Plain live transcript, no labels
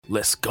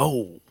Let's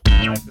go.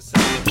 Like the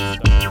sound of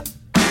the stuff.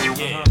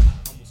 Yeah.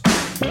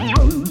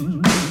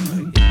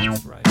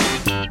 That's right.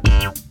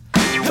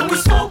 And we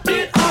smoked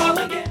it all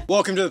again.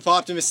 Welcome to the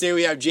Poptimist. Today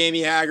we have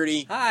Jamie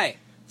Hagerty Hi.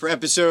 for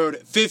episode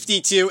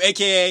 52,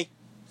 aka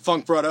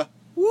Funk Brudda.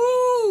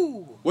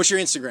 Woo! What's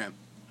your Instagram?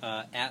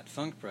 At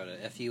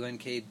Funkbrudda.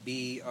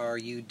 FUNKBRUDDA.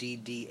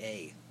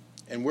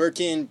 And where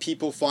can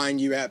people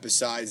find you at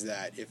besides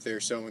that, if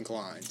they're so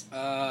inclined?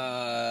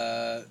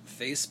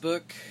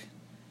 Facebook.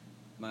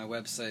 My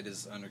website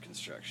is under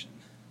construction.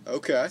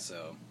 Okay.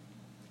 So,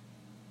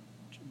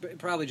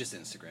 probably just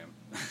Instagram.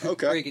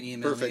 Okay. Or you can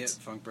email me at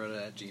Perfect.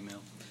 funkbrudda@gmail.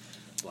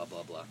 Blah,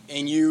 blah, blah.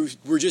 And you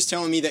were just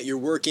telling me that you're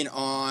working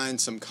on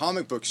some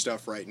comic book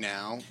stuff right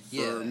now for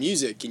Yeah.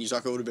 music. Can you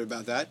talk a little bit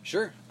about that?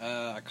 Sure.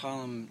 I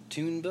call them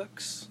tune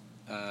books.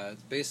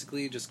 It's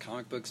basically just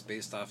comic books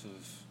based off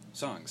of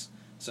songs.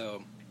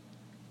 So,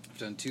 I've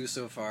done two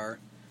so far.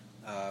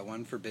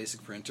 One for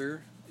Basic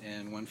Printer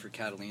and one for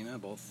Catalina,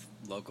 both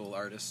local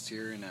artists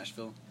here in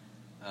Nashville.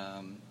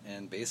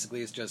 And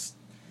basically it's just,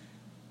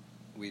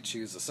 we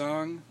choose a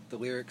song. The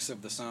lyrics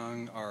of the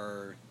song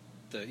are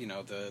the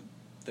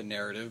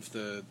narrative,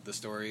 the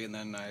story, and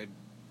then I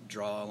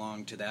draw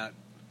along to that.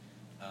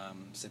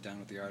 Sit down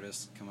with the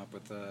artist, come up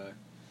with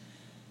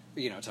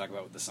talk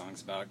about what the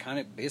song's about. Kind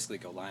of basically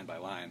go line by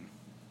line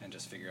and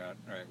just figure out,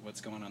 all right, what's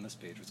going on this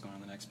page, what's going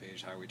on the next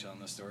page, how are we telling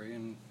the story,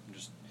 and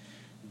just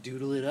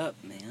doodle it up,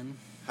 man.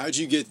 How'd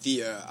you get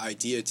the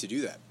idea to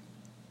do that?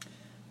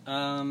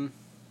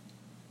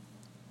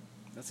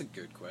 That's a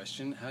good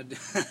question.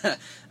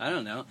 I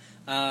don't know.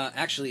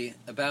 Actually,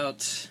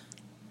 about,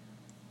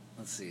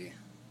 let's see,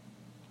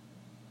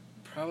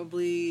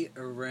 probably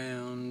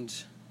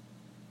around,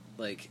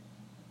 like,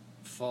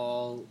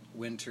 fall,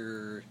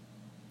 winter,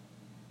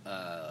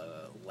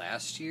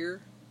 last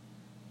year,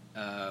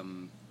 I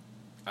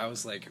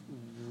was,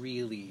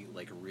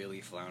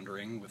 really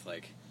floundering with,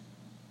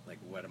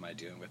 what am I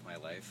doing with my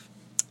life?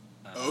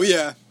 Oh,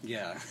 yeah.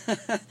 Yeah.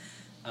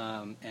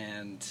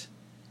 And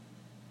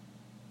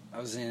I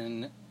was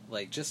in,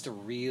 just a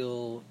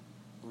real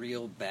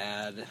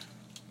bad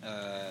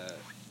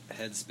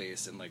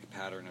headspace and,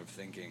 pattern of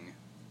thinking,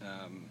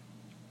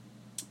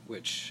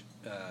 which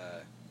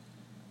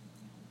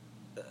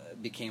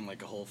became, a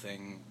whole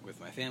thing with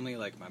my family.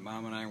 My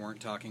mom and I weren't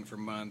talking for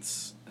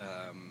months.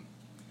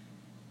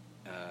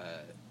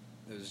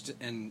 It was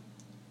and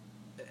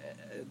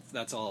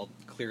that's all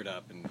cleared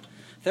up, and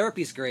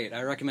therapy's great.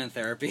 I recommend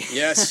therapy.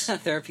 Yes.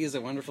 Therapy is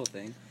a wonderful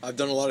thing. I've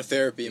done a lot of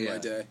therapy in my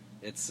day.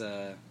 It's,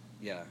 I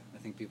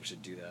think people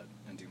should do that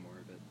and do more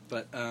of it.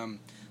 But,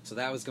 so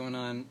that was going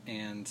on,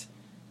 and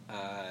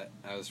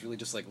I was really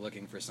just,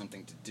 looking for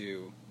something to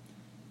do,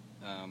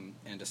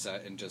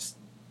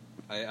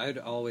 I'd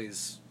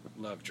always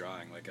loved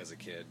drawing, as a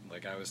kid.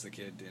 I was the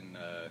kid in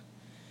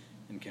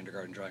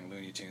kindergarten drawing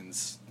Looney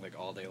Tunes,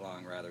 all day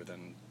long, rather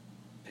than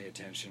pay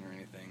attention or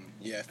anything.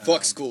 Yeah,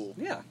 fuck school.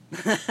 Yeah.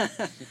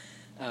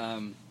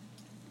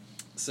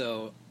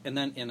 So, and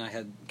I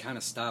had kind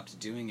of stopped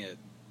doing it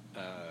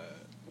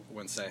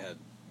once I had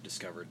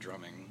discovered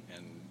drumming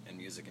and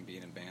music and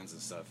being in bands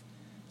and stuff.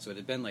 So it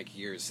had been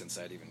years since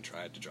I'd even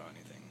tried to draw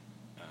anything.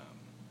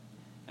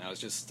 And I was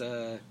just,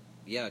 kind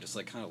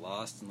of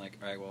lost and all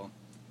right, well,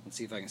 let's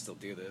see if I can still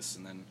do this.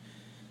 And then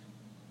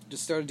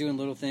just started doing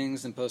little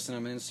things and posting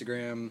on my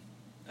Instagram.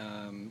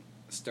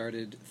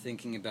 Started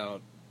thinking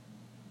about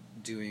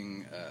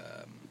doing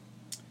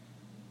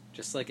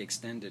just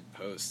extended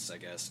posts, I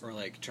guess, or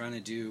trying to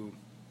do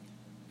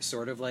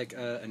sort of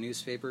a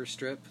newspaper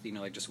strip,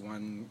 just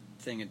one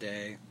thing a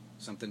day,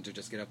 something to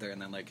just get up there,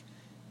 and then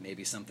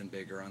maybe something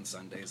bigger on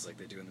Sundays like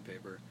they do in the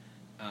paper.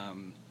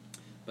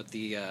 But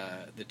the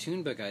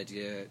tune book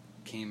idea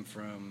came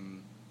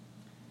from,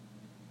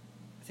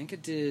 I think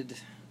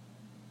it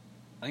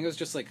was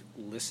just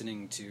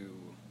listening to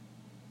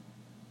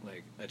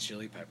a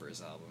Chili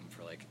Peppers album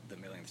for the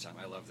millionth time.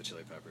 I love the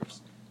Chili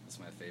Peppers. It's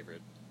my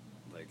favorite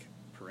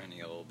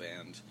perennial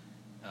band.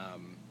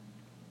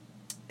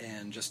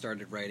 And just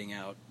started writing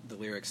out the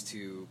lyrics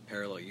to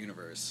Parallel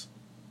Universe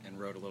and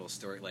wrote a little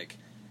story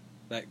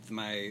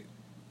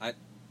I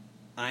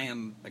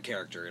am a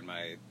character in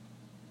my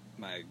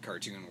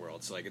cartoon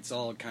world, so it's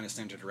all kind of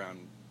centered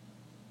around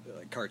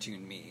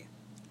cartoon me.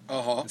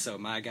 Uh-huh. And so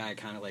my guy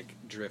kind of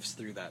drifts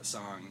through that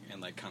song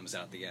and comes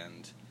out the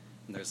end,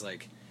 and there's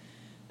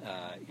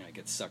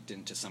gets sucked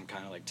into some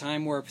kind of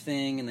time warp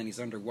thing, and then he's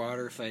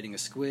underwater fighting a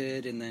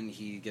squid, and then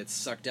he gets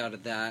sucked out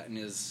of that and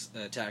is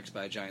attacked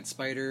by a giant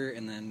spider,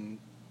 and then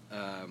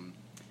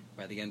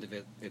by the end of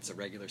it, it's a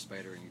regular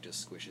spider, and he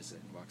just squishes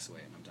it and walks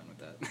away, and I'm done with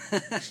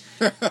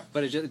that.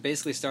 But it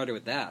basically started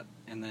with that,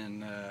 and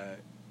then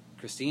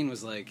Christine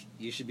was like,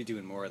 "You should be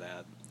doing more of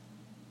that."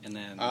 And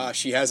then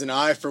she has an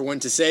eye for when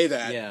to say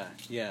that.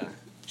 Yeah.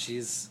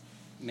 She's,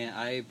 man,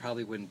 I would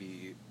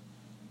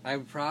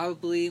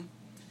probably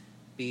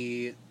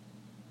be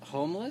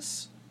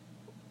homeless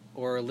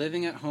or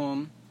living at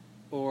home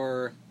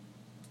or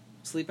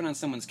sleeping on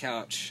someone's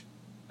couch,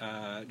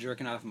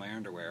 jerking off in my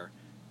underwear,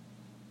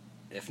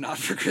 if not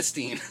for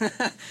Christine.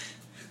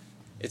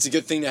 It's a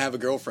good thing to have a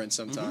girlfriend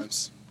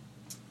sometimes.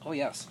 Oh,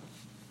 yes.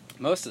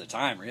 Most of the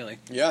time, really.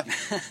 Yeah.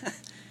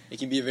 It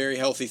can be a very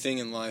healthy thing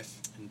in life.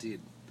 Indeed.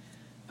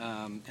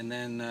 And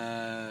then,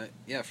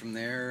 from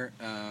there,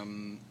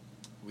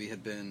 we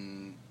had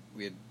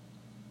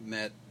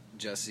met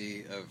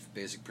Jesse of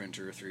Basic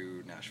Printer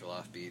through Nashville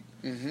Offbeat.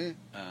 Mm-hmm.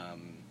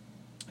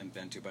 And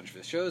been to a bunch of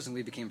his shows, and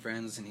we became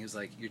friends, and he was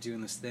like, "You're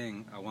doing this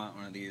thing, I want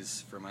one of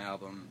these for my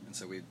album." And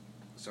so we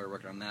started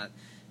working on that.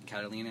 And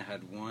Catalina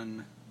had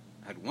won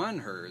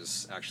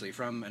hers, actually,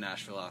 from a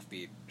Nashville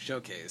Offbeat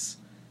showcase.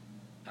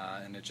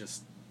 And they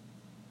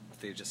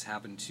just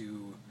happened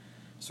to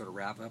sort of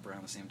wrap up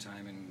around the same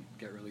time and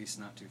get released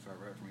not too far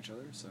apart from each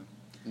other, so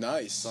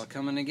Nice. it's all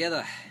coming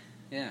together.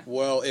 Yeah.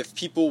 Well, if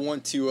people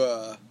want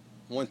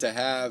to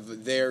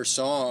have their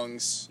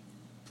songs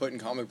put in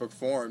comic book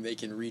form, they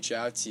can reach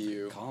out to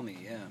you. Call me,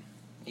 yeah.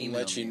 And Email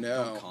let you me.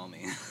 know. Don't call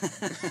me.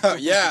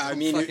 Yeah, I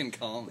mean, fucking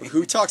call me.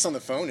 Who talks on the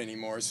phone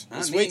anymore? It's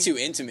Not way me. too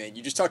intimate.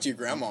 You just talk to your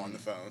grandma on the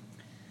phone.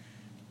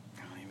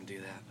 I don't even do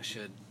that. I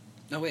should.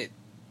 No, wait.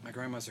 My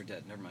grandmas are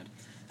dead. Never mind.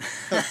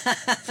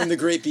 From the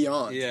great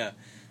beyond. Yeah.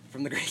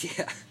 From the great,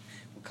 yeah.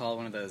 We'll call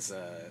one of those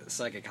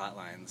psychic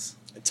hotlines.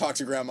 Talk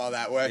to grandma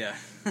that way. Yeah.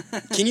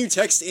 Can you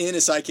text in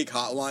a psychic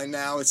hotline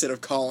now instead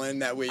of call in?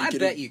 That way I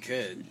bet you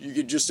could. You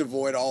could just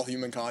avoid all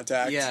human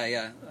contact. Yeah,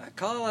 yeah.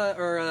 Call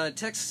or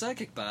text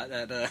psychic bot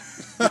at.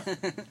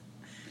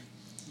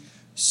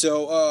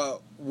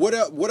 So, what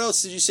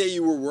else did you say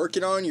you were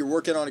working on? You're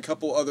working on a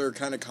couple other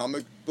kind of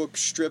comic book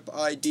strip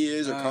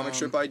ideas or comic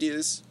strip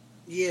ideas?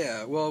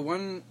 Yeah, well,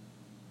 one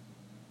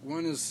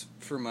is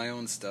for my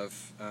own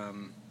stuff.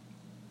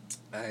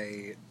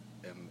 I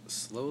am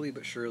slowly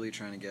but surely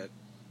trying to get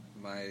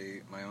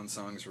my own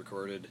songs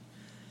recorded,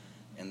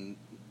 and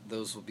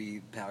those will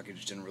be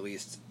packaged and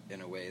released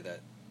in a way that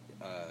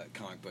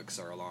comic books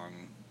are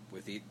along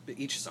with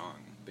each song.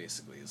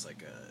 Basically, is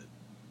like a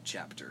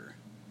chapter,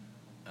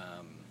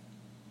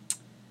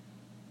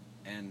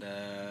 and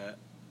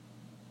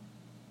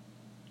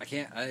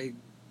I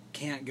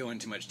can't go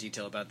into much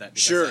detail about that.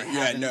 Because Sure. I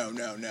Yeah. haven't-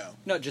 No.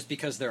 No, just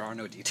because there are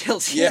no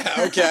details yet.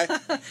 Yeah. Okay.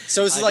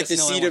 So this is I like the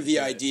just know I seed want of the to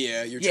do it.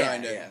 idea. You're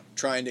Yeah,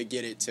 trying to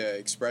get it to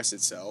express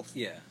itself.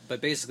 Yeah,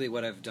 but basically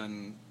what I've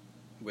done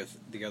with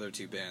the other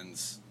two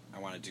bands, I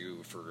want to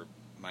do for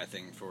my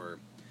thing for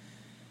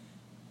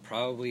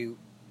probably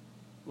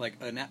like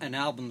an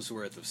album's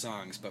worth of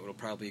songs, but it'll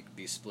probably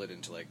be split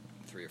into like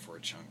 3 or 4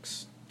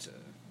 chunks to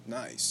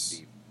Nice.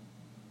 be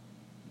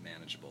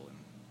manageable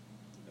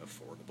and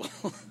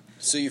affordable.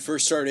 So you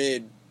first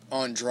started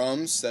on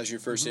drums. That's your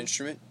 1st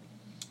instrument.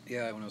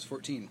 Yeah, when I was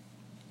 14.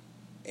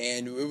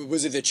 And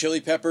was it the Chili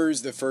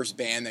Peppers, the first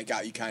band that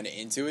got you kind of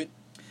into it?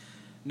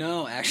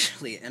 No,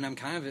 actually, and I'm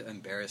kind of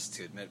embarrassed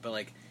to admit, but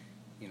like,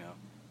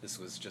 this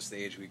was just the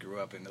age we grew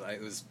up in.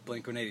 It was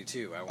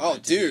Blink-182. I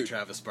wanted to be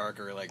Travis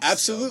Barker. Like,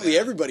 Absolutely, so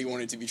bad. everybody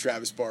wanted to be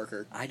Travis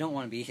Barker. I don't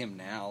want to be him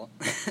now.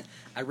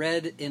 I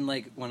read in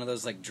like one of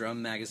those like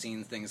drum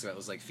magazine things that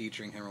was like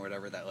featuring him or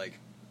whatever that like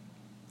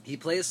he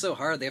plays so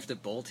hard they have to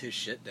bolt his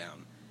shit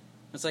down.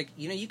 It's like,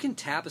 you can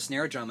tap a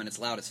snare drum and it's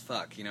loud as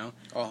fuck,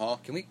 Uh-huh.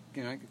 Can we,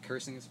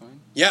 cursing is fine?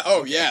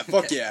 Yeah, yeah,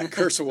 fuck yeah.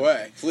 Curse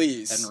away,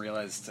 please. I hadn't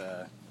realized, I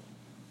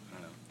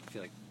don't know, I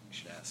feel like you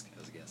should ask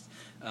as a guest.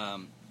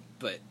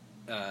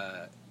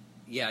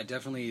 Yeah, I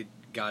definitely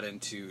got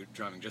into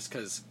drumming just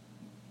because,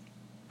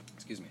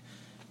 excuse me,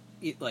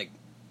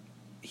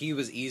 he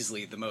was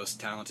easily the most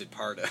talented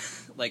part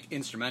of, like,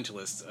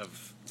 instrumentalist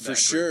of that For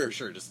sure. For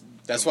sure, just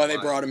That's going why they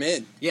wild. brought him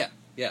in. Yeah.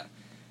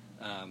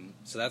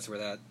 So that's where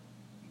that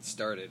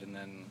started, and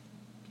then...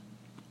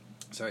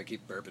 Sorry, I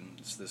keep burping.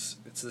 It's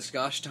this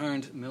gosh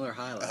darned Miller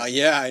High Life.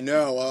 Yeah, I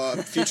know.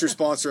 Future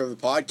sponsor of the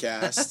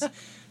podcast.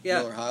 Yeah.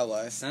 Miller High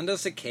Life. Send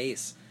us a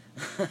case.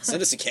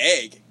 Send us a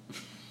keg.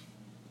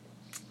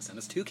 Send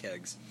us 2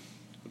 kegs.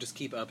 We'll just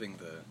keep upping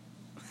the...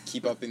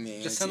 Keep up in the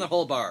ante. Just send the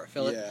whole bar.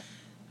 Fill Yeah.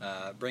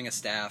 it. Bring a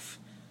staff.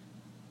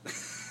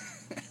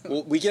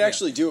 Well, we could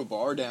actually do a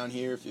bar down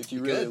here if you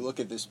You really could. look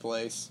at this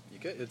place. You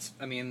could.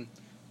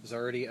 There's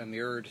already a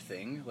mirrored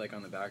thing, like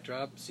on the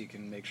backdrop, so you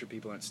can make sure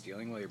people aren't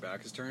stealing while your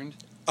back is turned.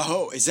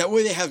 Oh, is that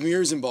why they have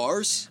mirrors in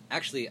bars?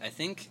 Actually, I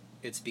think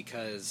it's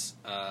because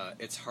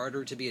it's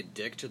harder to be a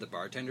dick to the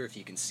bartender if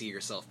you can see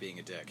yourself being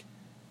a dick.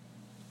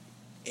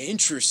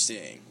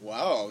 Interesting.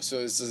 Wow.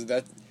 So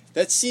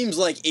that seems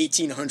like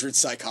 1800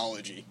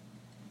 psychology.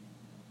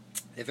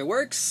 If it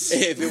works.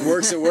 If it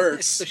works, it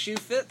works. If the shoe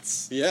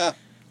fits. Yeah.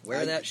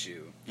 Wear that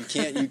shoe. You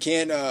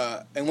can't,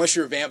 unless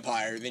you're a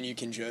vampire, then you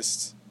can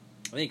just...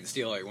 I think you can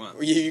steal all you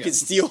want. You can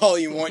steal all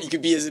you want. You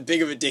can be as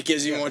big of a dick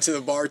as you want to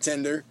the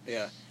bartender.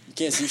 Yeah. You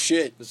can't see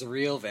shit. There's a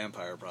real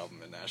vampire problem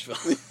in Nashville.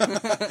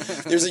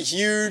 There's a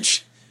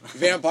huge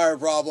vampire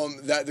problem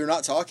that they're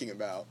not talking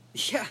about.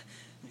 Yeah.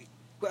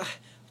 Well,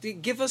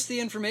 give us the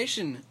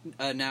information,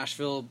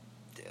 Nashville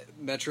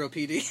Metro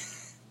PD.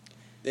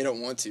 They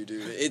don't want to,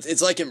 dude.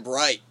 It's like in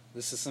Bright.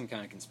 This is some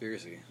kind of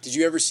conspiracy. Did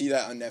you ever see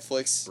that on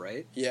Netflix?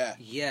 Right? Yeah.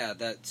 Yeah,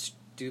 that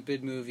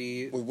stupid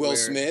movie With Will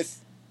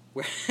Smith?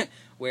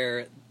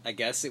 where I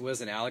guess it was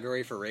an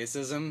allegory for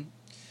racism.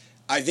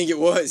 I think it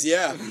was,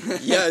 yeah.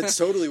 Yeah, it's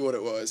totally what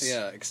it was.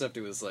 Yeah, except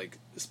it was like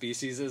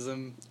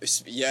speciesism.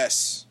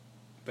 Yes.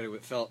 But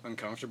it felt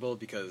uncomfortable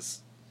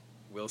because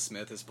Will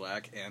Smith is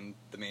black and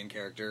the main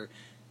character,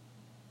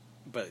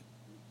 but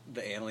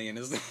the alien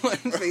is the one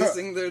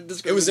facing the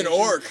discrimination. It was an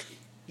orc.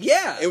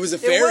 Yeah, it was a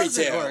fairy it was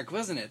tale. An orc,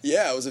 wasn't it?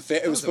 Yeah, it was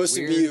it was supposed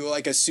to be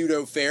like a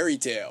pseudo fairy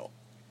tale.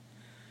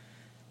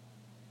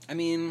 I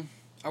mean,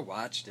 I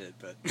watched it,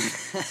 but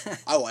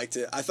I liked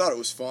it. I thought it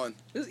was fun.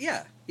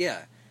 Yeah.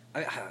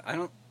 I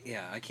don't.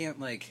 Yeah, I can't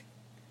like.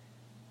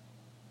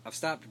 I've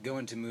stopped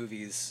going to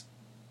movies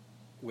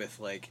with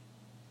like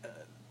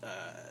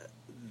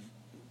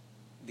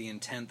the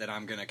intent that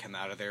I'm gonna come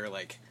out of there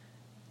like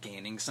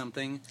gaining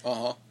something.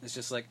 It's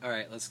just like, all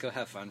right, let's go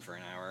have fun for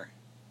an hour.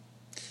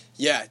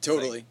 Yeah,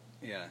 totally. Like,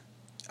 yeah.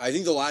 I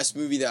think the last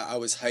movie that I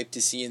was hyped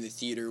to see in the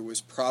theater was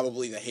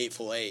probably The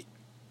Hateful Eight.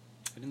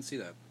 I didn't see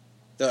that.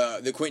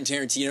 The Quentin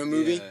Tarantino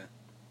movie. Yeah.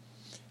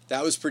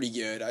 That was pretty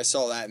good. I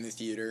saw that in the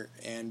theater.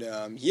 And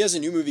he has a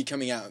new movie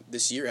coming out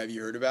this year. Have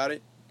you heard about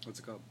it? What's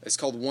it called? It's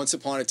called Once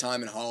Upon a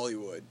Time in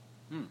Hollywood.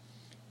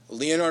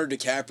 Leonardo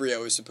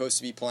DiCaprio is supposed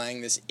to be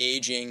playing this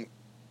aging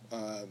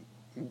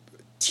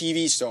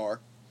TV star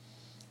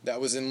that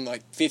was in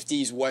like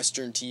 50s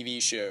Western TV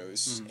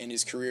shows, and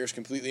his career is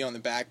completely on the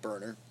back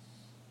burner.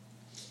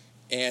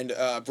 And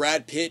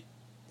Brad Pitt,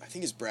 I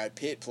think it's Brad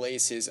Pitt,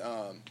 plays his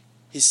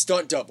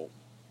stunt double.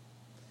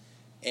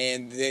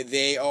 And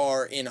they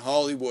are in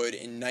Hollywood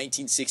in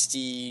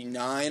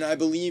 1969, I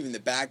believe, and the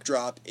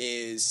backdrop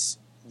is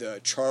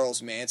the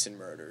Charles Manson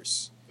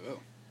murders. Oh.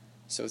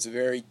 So it's a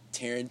very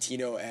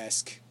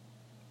Tarantino-esque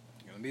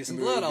Gonna be some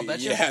movie. blood, I'll bet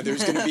you. Yeah,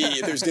 there's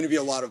gonna be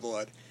a lot of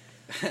blood.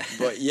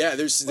 But yeah,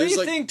 there's what do you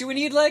like, think? Do we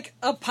need like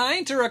a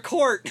pint or a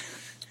quart?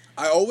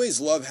 I always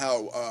love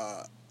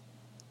how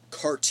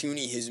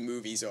cartoony his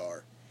movies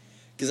are.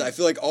 Because I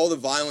feel like all the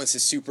violence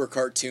is super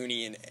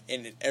cartoony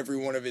in every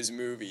one of his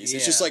movies.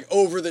 It's just like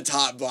over the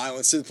top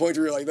violence to the point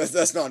where you're like,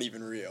 that's not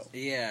even real.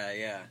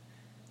 Yeah.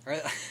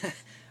 Right.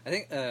 I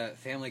think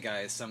Family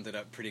Guy summed it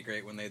up pretty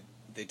great when they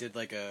did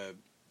like a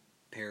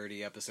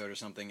parody episode or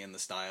something in the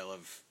style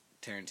of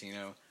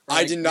Tarantino. Or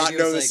I did not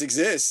know this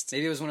exists.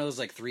 Maybe it was one of those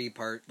like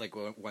 3-part, like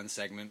one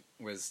segment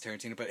was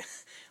Tarantino, but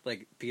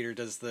like Peter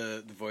does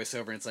the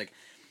voiceover and it's like,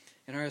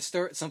 in our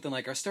story, something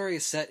like, our story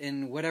is set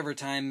in whatever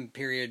time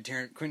period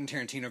Quentin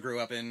Tarantino grew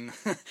up in,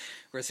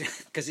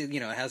 because it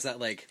has that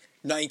like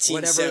 1970s,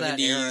 whatever that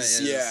era is,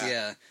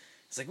 yeah.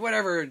 It's like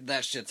whatever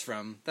that shit's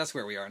from. That's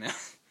where we are now.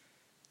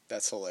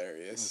 That's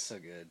hilarious. That's so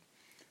good.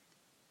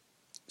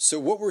 So,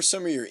 what were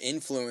some of your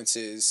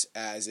influences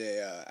as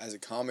a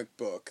comic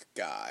book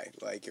guy?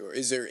 Like, or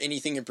is there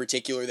anything in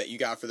particular that you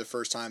got for the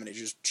first time and it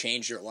just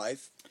changed your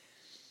life?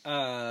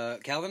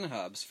 Calvin and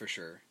Hobbes for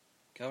sure.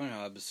 Calvin and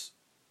Hobbes.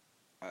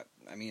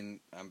 I mean,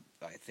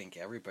 I think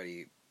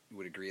everybody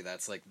would agree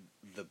that's like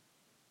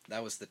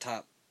that was the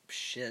top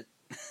shit.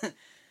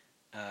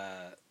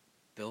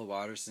 Bill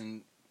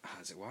Watterson,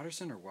 is it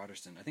Watterson or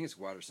Watterson? I think it's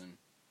Watterson.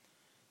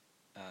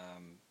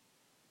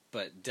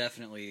 But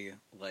definitely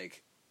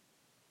like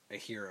a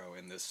hero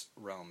in this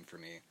realm for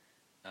me.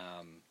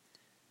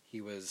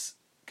 He was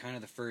kind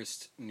of the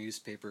first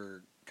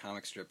newspaper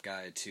comic strip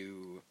guy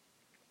to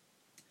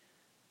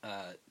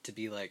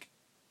be like,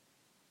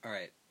 all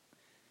right,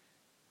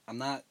 I'm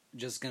not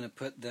just going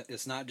to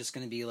it's not just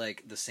going to be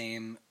like the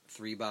same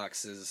 3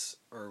 boxes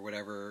or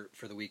whatever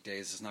for the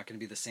weekdays. It's not going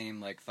to be the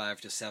same like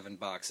 5 to 7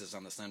 boxes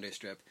on the Sunday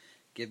strip.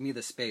 Give me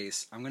the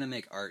space. I'm going to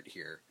make art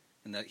here.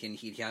 And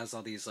he has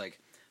all these like,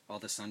 all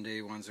the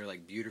Sunday ones are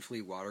like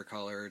beautifully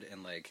watercolored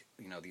and like,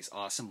 these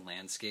awesome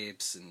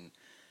landscapes and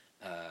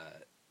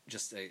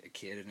just a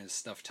kid and his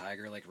stuffed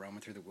tiger like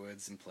roaming through the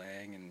woods and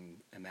playing and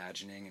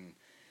imagining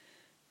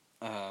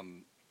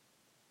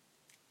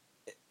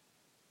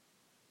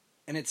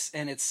and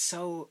it's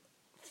so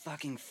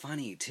fucking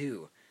funny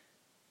too,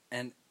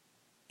 and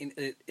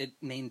it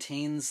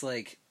maintains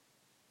like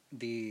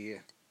the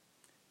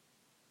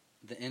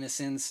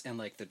innocence and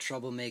like the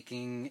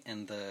troublemaking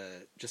and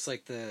the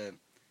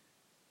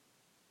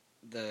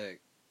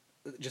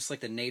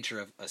nature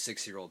of a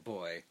 6-year-old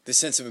boy. The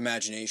sense of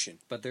imagination.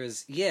 But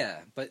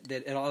but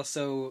that it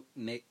also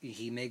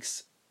he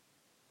makes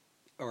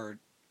or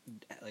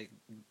like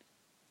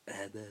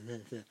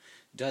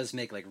does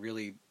make like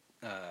really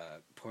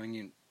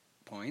poignant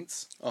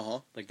points.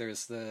 Like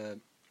there's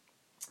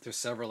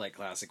several like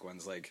classic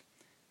ones like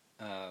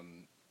I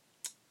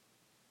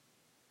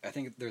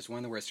think there's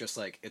one where it's just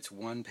like it's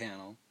one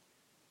panel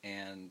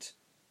and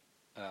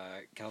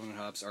Calvin and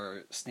Hobbes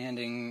are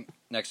standing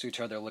next to each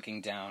other looking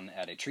down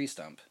at a tree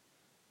stump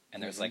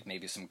and there's like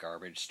maybe some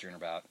garbage strewn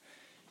about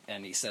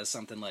and he says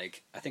something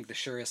like, I think the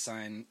surest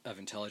sign of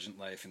intelligent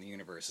life in the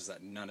universe is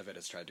that none of it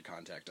has tried to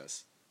contact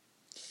us.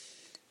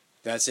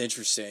 That's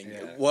interesting.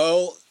 Yeah.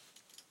 Well,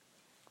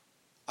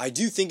 I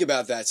do think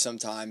about that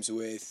sometimes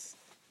with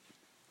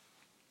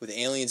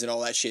aliens and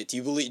all that shit. Do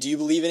you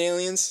believe in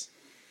aliens?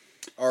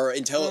 Or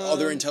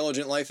other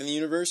intelligent life in the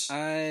universe?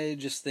 I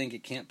just think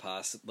it can't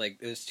possibly... Like,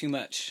 there's too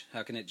much.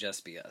 How can it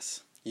just be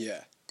us?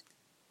 Yeah.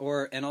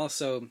 And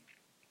also,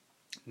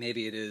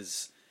 maybe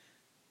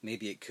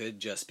it could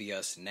just be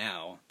us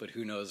now, but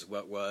who knows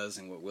what was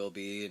and what will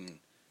be. And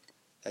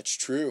that's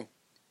true.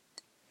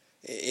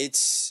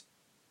 There's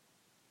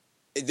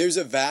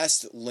a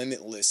vast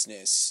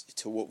limitlessness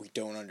to what we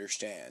don't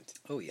understand.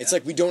 Oh, yeah. It's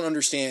like we don't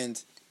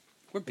understand.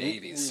 We're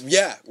babies.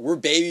 Yeah, we're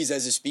babies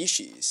as a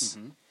species.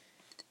 Mm-hmm.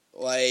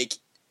 Like,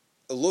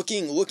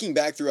 looking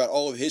back throughout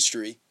all of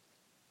history,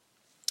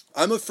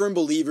 I'm a firm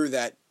believer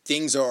that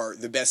things are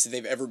the best that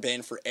they've ever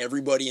been for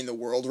everybody in the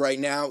world right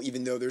now,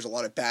 even though there's a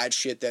lot of bad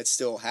shit that's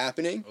still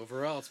happening.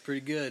 Overall, it's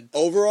pretty good.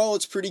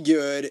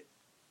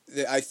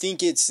 I think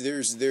there's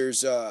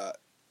the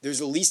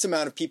least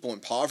amount of people in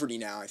poverty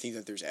now I think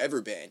that there's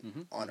ever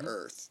been on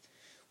Earth,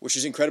 which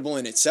is incredible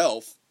in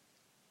itself.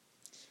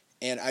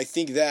 And I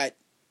think that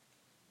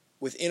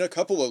within a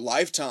couple of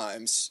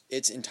lifetimes,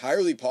 it's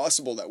entirely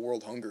possible that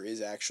world hunger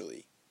is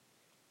actually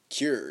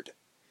cured.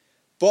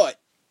 But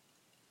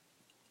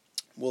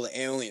will the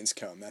aliens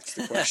come? That's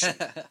the question.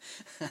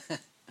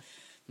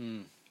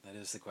 That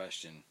is the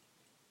question.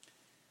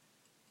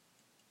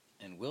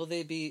 And will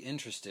they be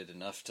interested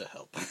enough to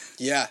help?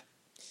 Yeah.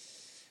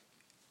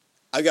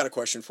 I got a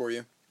question for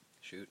you.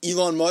 Shoot.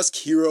 Elon Musk,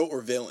 hero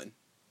or villain?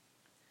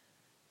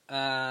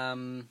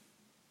 Can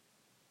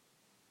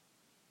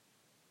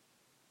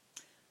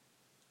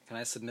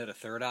I submit a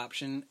third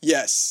option?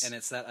 Yes. And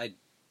it's that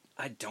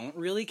I don't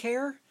really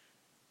care.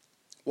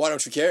 Why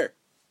don't you care?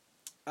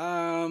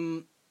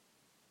 I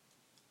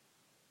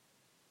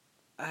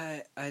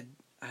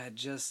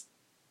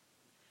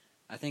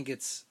think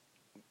it's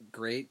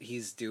great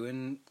he's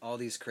doing all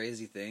these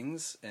crazy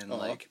things and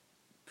like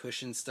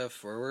pushing stuff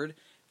forward,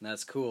 and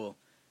that's cool.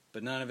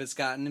 But none of it's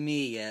gotten to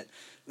me yet.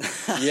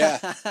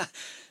 Yeah.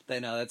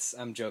 No,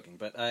 I'm joking,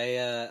 but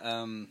I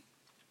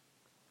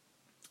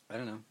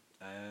don't know.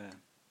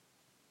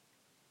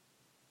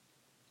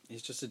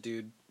 He's just a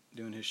dude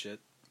doing his shit.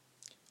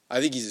 I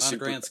think he's on a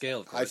grand scale,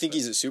 of course. I think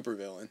he's a super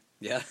villain.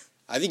 Yeah.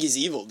 I think he's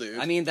evil, dude.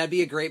 I mean, that'd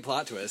be a great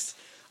plot twist.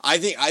 I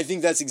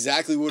think that's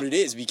exactly what it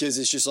is, because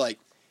it's just like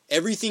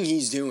everything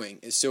he's doing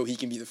is so he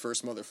can be the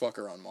first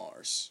motherfucker on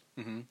Mars.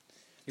 Mm-hmm.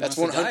 That's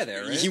wants to die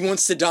there, right? He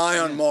wants to die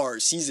on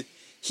Mars.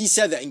 He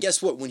said that, and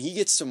guess what? When he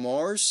gets to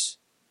Mars,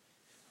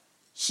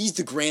 he's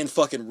the grand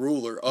fucking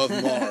ruler of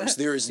Mars.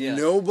 There is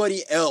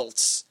nobody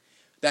else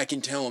that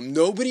can tell him.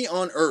 Nobody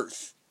on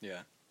Earth. Yeah.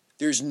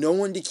 There's no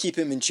one to keep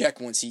him in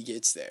check once he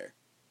gets there.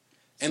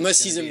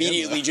 Unless he's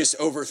immediately just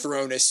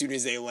overthrown as soon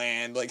as they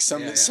land. Like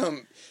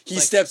he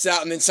steps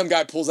out and then some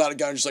guy pulls out a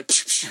gun and just like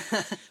takes him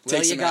out.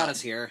 Well, you got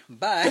us here.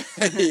 Bye.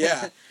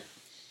 Yeah.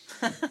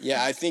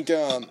 Yeah, I think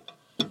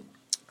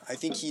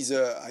he's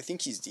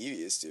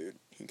devious, dude.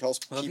 If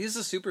he's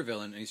a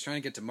supervillain and he's trying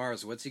to get to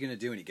Mars, what's he going to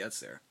do when he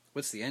gets there?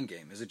 What's the end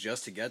game? Is it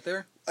just to get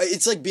there?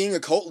 It's like being a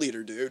cult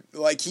leader, dude.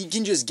 Like, he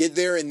can just get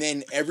there and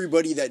then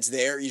everybody that's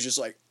there, he's just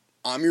like,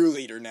 I'm your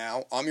leader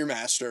now. I'm your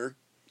master.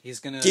 He's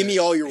gonna give me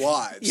all your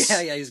wives.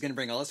 Yeah. He's gonna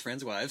bring all his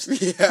friends' wives.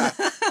 Yeah,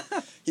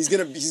 he's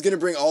gonna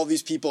bring all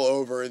these people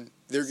over, and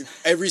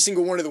every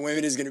single one of the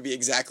women is gonna be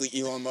exactly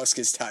Elon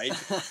Musk's type.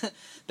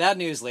 Bad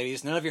news,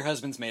 ladies. None of your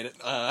husbands made it.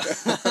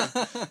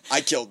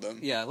 I killed them.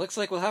 Yeah, looks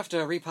like we'll have to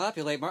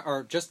repopulate Mars,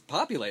 or just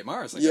populate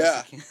Mars. I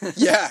guess.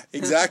 Yeah,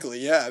 exactly.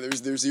 Yeah,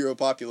 there's zero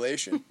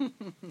population.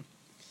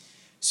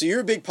 So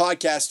you're a big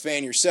podcast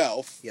fan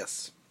yourself.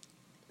 Yes.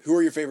 Who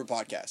are your favorite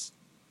podcasts?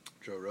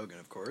 Joe Rogan,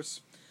 of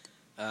course.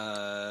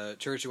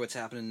 Church of What's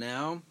Happening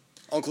Now.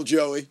 Uncle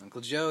Joey.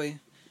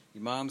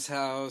 Your Mom's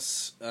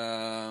House.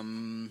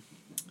 The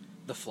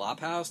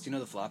Flop House. Do you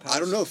know the Flop House? I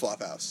don't know the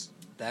Flop House.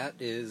 That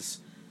is,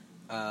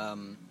 I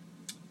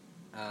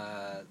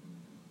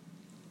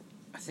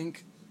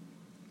think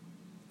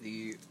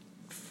the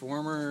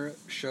former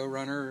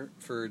showrunner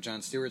for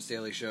Jon Stewart's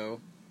Daily Show,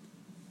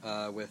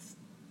 with,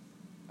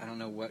 I don't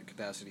know what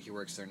capacity he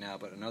works there now,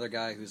 but another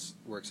guy who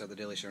works at the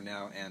Daily Show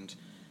now, and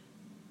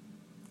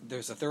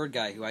there's a third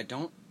guy who I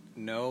don't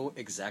know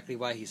exactly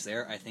why he's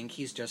there. I think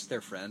he's just their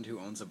friend who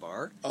owns a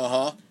bar.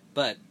 Uh-huh.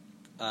 But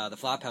the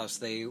Flophouse,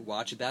 they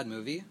watch a bad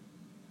movie,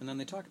 and then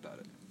they talk about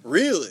it.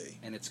 Really?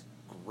 And it's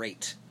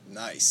great.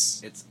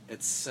 Nice.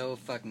 It's so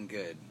fucking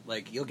good.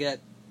 Like,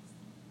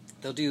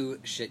 they'll do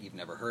shit you've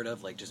never heard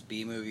of, like just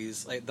B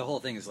movies. Like, the whole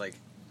thing is like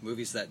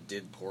movies that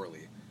did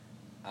poorly.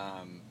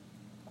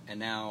 And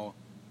now,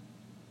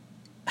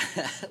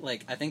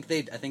 like, I think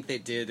they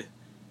did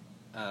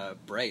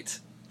Bright.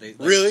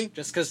 Really?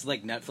 Just because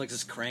like Netflix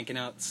is cranking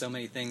out so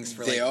many things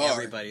for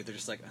everybody, they're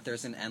just like,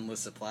 there's an endless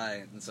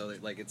supply, and so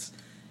like it's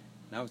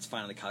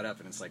finally caught up,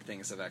 and it's like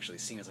things I've actually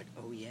seen. It's like,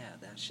 oh yeah,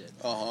 that shit.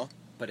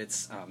 But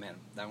it's, oh man,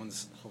 that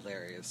one's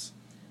hilarious.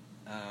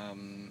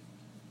 I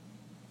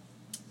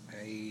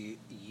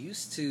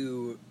used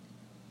to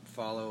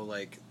follow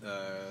like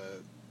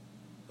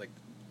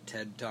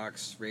TED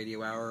Talks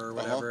Radio Hour or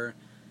whatever.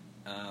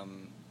 But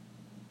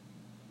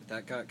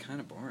that got kind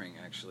of boring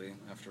actually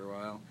after a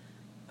while.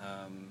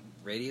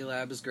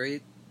 Radiolab is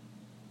great.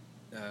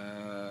 Who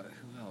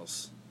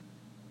else?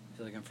 I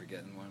feel like I'm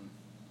forgetting one.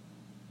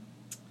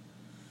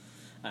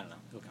 I don't know.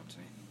 It'll come to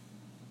me.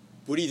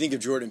 What do you think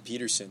of Jordan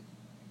Peterson?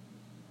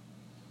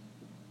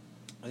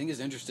 I think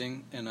he's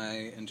interesting, and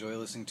I enjoy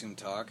listening to him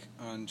talk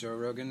on Joe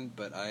Rogan,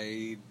 but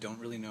I don't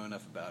really know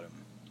enough about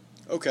him.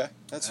 Okay,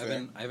 that's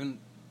fair. I haven't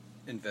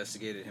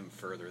investigated him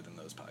further than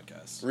those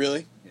podcasts.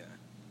 Really? Yeah.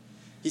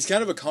 He's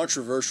kind of a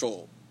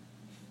controversial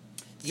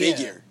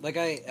figure. Yeah, like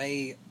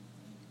I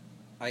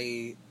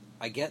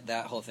get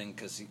that whole thing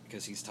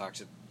because he's talked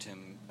to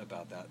Tim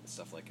about that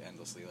stuff like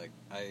endlessly. Like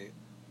I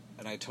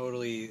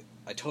totally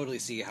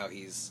see how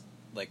he's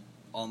like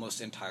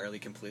almost entirely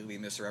completely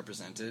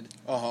misrepresented.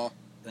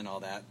 And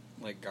all that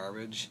like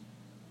garbage.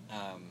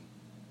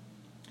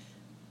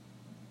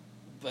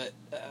 But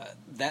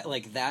that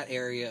like that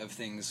area of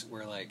things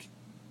where like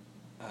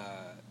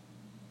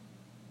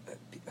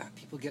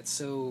people get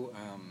so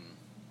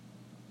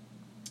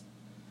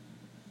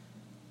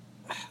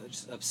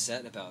just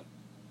upset about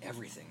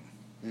everything.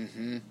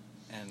 Mm-hmm.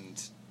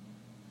 And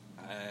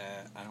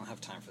I don't have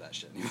time for that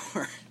shit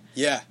anymore.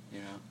 Yeah.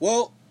 You know?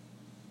 Well,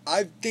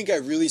 I think I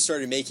really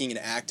started making an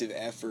active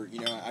effort.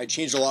 You know, I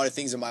changed a lot of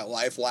things in my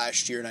life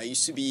last year, and I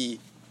used to be,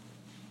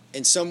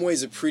 in some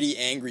ways, a pretty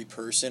angry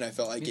person. I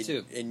felt like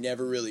it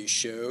never really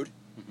showed.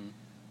 Mm-hmm.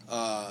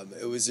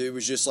 It was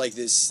just like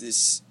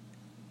this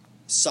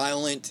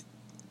silent,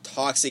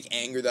 toxic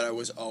anger that I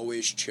was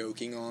always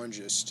choking on,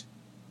 just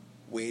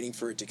waiting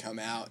for it to come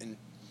out. And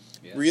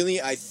really,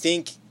 I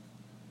think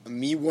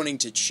me wanting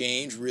to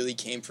change really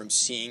came from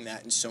seeing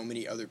that in so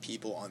many other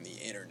people on the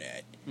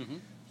internet. Mm-hmm.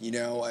 You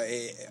know,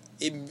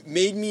 it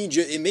made me,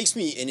 it makes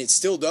me, and it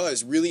still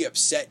does, really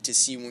upset to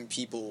see when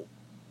people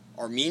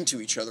are mean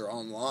to each other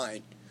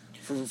online.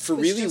 For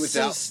really just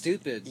without... so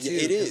stupid, too.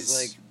 It is.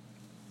 Like,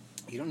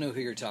 you don't know who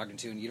you're talking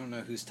to, and you don't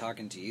know who's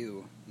talking to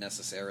you,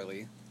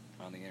 necessarily,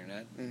 on the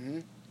internet.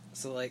 Mm-hmm.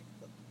 So, like,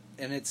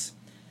 and it's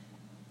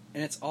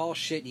all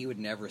shit you would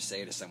never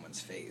say to someone's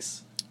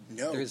face.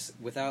 No.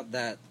 Without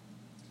that,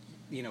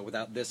 you know,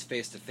 without this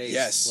face-to-face,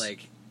 yes.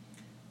 like,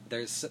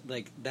 there's,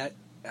 like, that...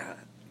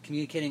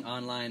 communicating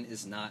online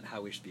is not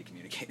how we should be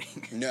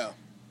communicating. No.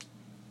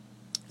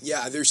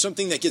 Yeah, there's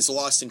something that gets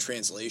lost in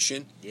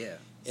translation. Yeah.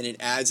 And it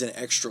adds an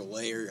extra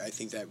layer. I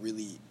think that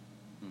really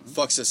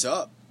fucks us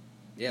up.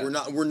 Yeah.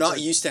 We're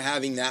not used to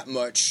having that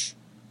much.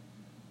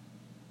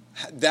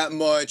 There's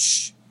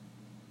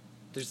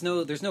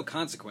no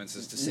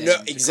consequences to saying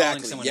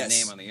exactly, calling someone a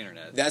name on the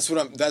internet. That's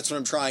what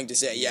I'm trying to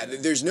say. Yeah,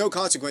 there's no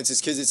consequences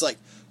because it's like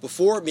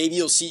before maybe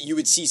you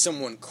would see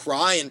someone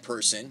cry in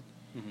person.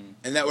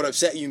 And that would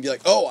upset you and be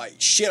like, oh, I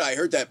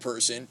hurt that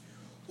person.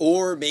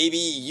 Or maybe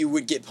you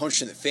would get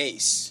punched in the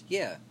face.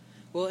 Yeah.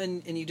 Well,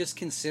 and you just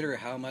consider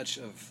how much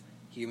of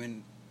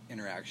human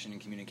interaction and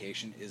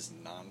communication is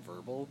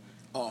nonverbal.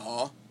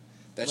 Uh-huh.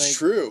 That's like,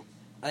 true.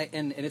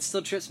 And it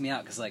still trips me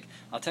out because, like,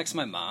 I'll text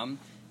my mom,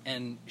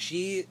 and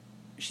she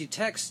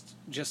texts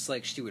just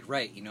like she would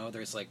write, you know?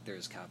 There's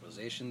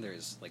capitalization,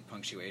 there's, like,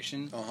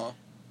 punctuation. Uh-huh.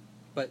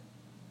 But...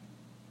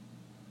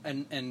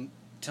 And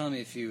tell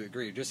me if you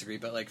agree or disagree,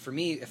 but like for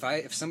me,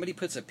 if somebody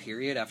puts a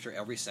period after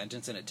every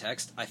sentence in a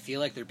text, I feel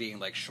like they're being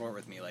like short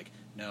with me. Like,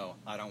 no,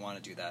 I don't want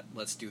to do that.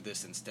 Let's do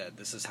this instead.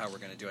 This is how we're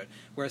going to do it.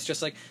 Where it's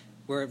just like,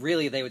 where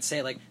really they would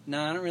say like,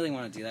 no, I don't really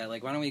want to do that.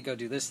 Like, why don't we go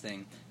do this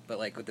thing? But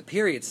like with the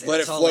periods,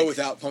 let it flow like,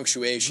 without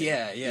punctuation.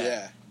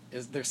 Yeah.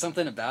 There's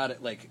something about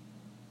it like,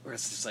 where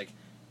it's just like,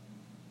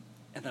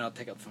 and then I'll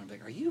pick up the phone and be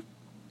like,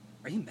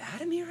 are you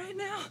mad at me right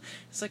now?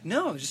 It's like,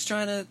 no, I'm just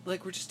trying to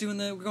like we're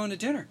going to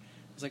dinner.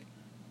 It's like,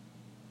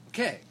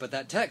 okay, but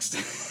that text.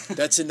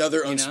 That's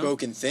another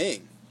unspoken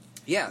thing.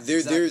 Yeah,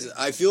 There's.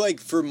 I feel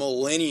like for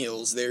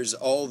millennials, there's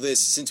all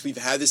this, since we've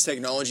had this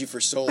technology for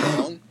so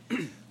long,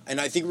 and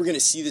I think we're going to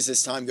see this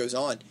as time goes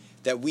on,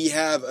 that we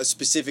have a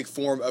specific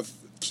form of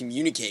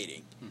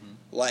communicating. Mm-hmm.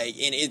 Like,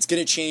 and it's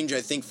going to change,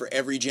 I think, for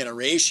every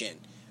generation.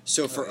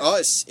 So for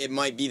us, it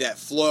might be that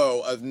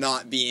flow of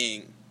not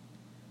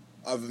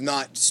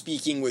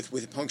speaking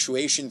with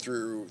punctuation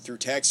through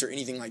text or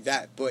anything like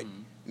that. But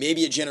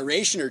maybe a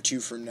generation or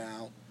two from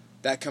now,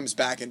 that comes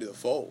back into the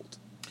fold.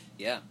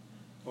 Yeah.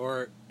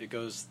 Or it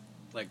goes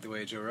like the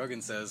way Joe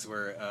Rogan says,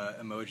 where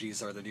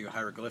emojis are the new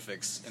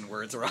hieroglyphics and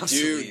words are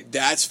obsolete. Dude,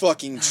 that's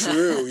fucking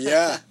true,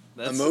 yeah.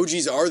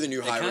 Emojis are the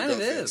new hieroglyphics. It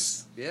kind of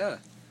is, yeah.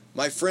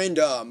 My friend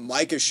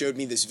Micah showed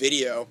me this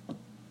video,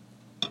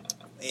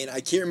 and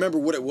I can't remember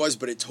what it was,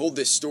 but it told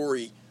this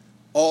story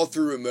all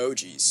through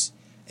emojis.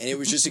 And it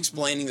was just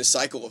explaining the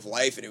cycle of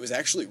life, and it was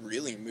actually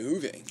really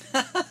moving.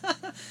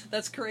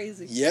 That's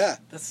crazy. Yeah.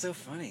 That's so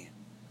funny.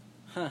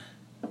 Huh.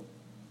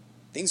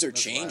 Things are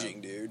changing,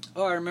 dude.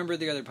 Oh, I remember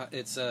the other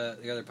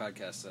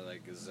podcast I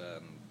like is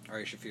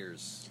Ari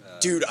Shafir's.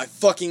 Dude, I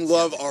fucking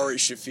love Ari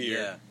Shafir.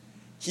 Yeah.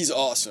 He's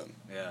awesome.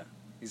 Yeah,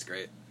 he's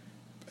great.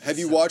 Have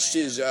you watched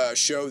his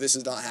show, This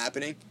Is Not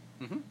Happening?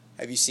 Mm-hmm.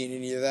 Have you seen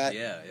any of that?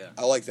 Yeah.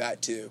 I like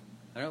that, too.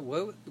 I don't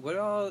know, what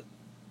all...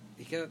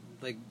 He got,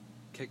 like,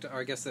 kicked... Or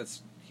I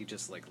guess he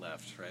just, like,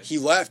 left, right? He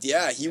left,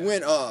 yeah. He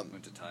went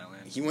to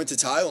Thailand. He went to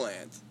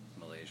Thailand.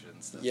 Malaysia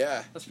and stuff.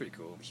 Yeah. That's pretty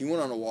cool. He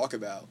went on a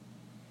walkabout.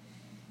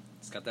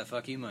 He's got that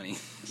fuck you money.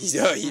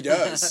 He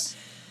does.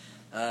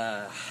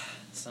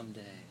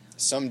 Someday.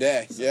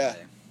 Someday, yeah.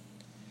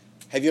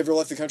 Have you ever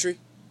left the country?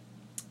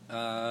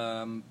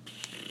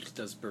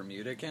 Does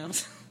Bermuda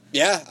count?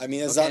 Yeah, I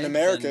mean, it's not in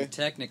America. Then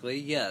technically,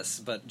 yes,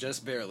 but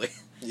just barely.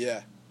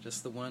 Yeah.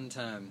 Just the one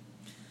time.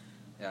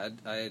 Yeah,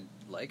 I'd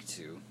like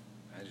to.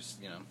 I just,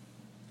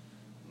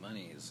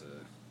 money is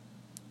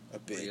A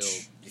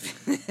bitch.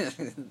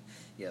 real...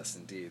 Yes,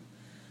 indeed.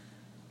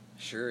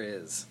 Sure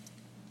is.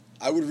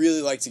 I would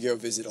really like to go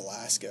visit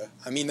Alaska.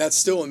 I mean, that's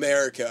still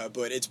America,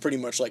 but it's pretty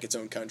much like its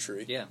own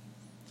country. Yeah.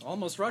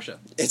 Almost Russia.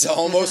 It's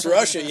almost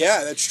Russia.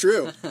 Yeah, that's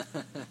true.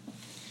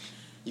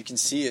 You can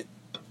see it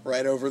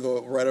right over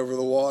the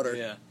water.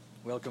 Yeah.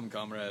 Welcome,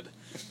 comrade.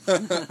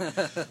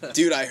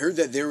 Dude, I heard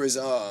that there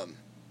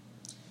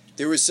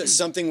was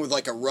something with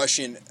like a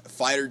Russian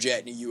fighter jet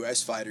and a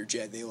U.S. fighter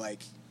jet. They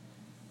like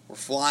were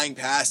flying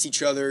past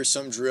each other,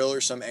 some drill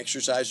or some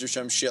exercise or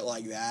some shit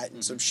like that,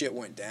 and some shit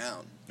went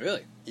down.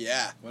 Really?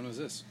 Yeah. When was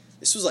this?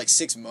 This was like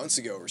 6 months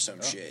ago or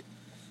some shit.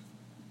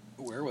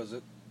 Where was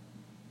it?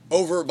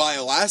 Over by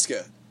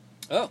Alaska.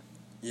 Oh.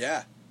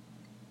 Yeah.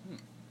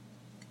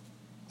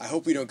 I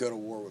hope we don't go to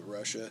war with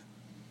Russia.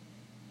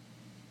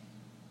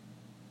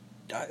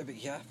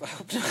 Yeah, I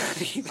hope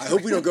not either. I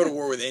hope we don't go to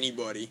war with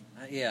anybody.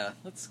 Yeah,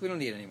 we don't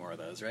need any more of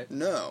those, right?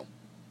 No.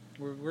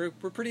 We're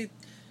pretty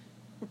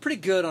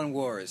good on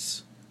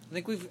wars. I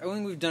think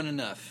we've done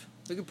enough.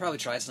 We could probably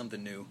try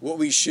something new. What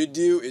we should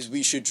do is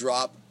we should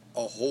drop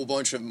a whole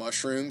bunch of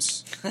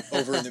mushrooms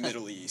over in the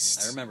Middle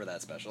East. I remember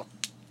that special.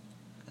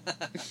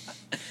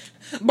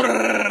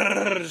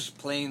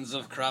 Planes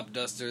of crop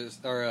dusters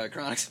or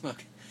chronic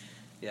smoke.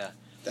 Yeah.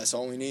 That's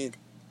all we need.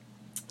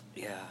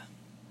 Yeah.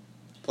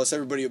 Plus,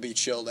 everybody will be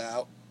chilled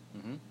out.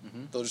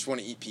 Mm-hmm. They'll just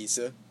want to eat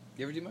pizza.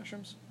 You ever do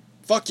mushrooms?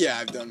 Fuck yeah,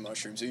 I've done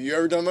mushrooms. Have you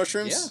ever done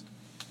mushrooms? Yeah.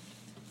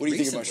 What do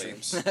you think of Recently.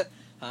 mushrooms?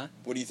 Huh?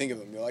 What do you think of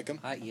them? You like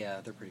them? Yeah,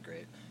 they're pretty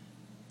great.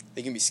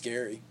 They can be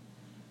scary.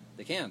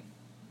 They can.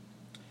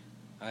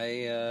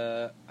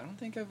 I don't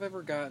think I've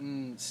ever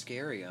gotten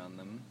scary on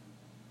them.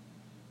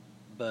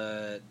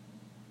 But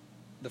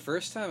the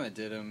first time I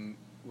did them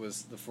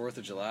was the 4th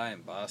of July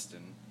in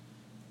Boston.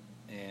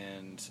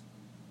 And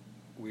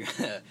we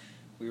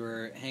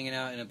were hanging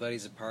out in a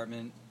buddy's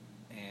apartment,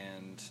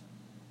 and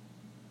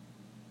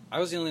I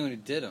was the only one who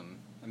did them.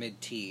 I made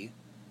tea,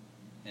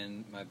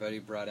 and my buddy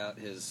brought out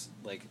his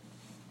like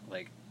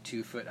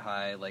 2-foot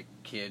high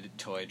kid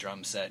toy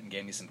drum set and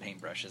gave me some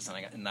paintbrushes,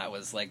 and that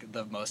was like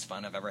the most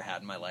fun I've ever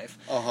had in my life.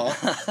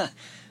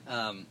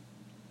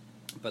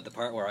 But the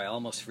part where I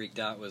almost freaked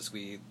out was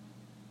we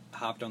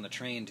hopped on the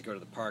train to go to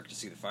the park to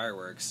see the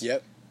fireworks.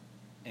 Yep.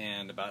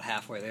 And about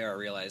halfway there, I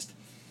realized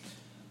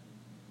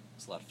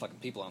there's a lot of fucking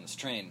people on this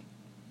train,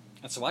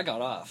 and so I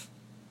got off.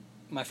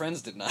 My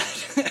friends did not.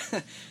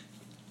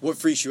 What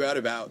freaks you out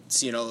about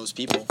seeing all those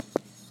people?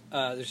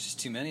 There's just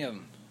too many of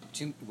them.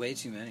 Way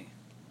too many.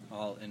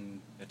 All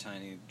in a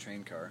tiny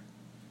train car.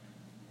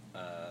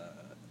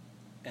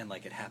 And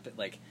it happened,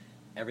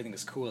 everything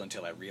was cool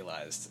until I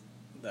realized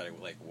that it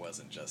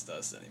wasn't just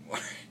us anymore.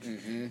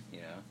 Mm-hmm.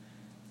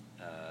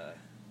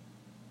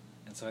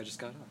 And so I just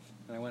got off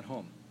and I went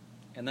home,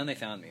 and then they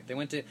found me. They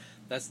went to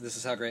this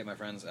is how great my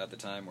friends at the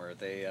time were.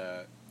 They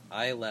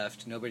I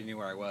left, nobody knew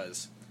where I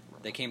was.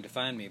 They came to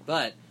find me,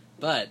 but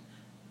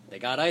they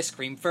got ice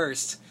cream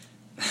first.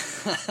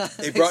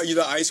 They brought you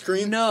the ice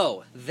cream?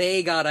 No,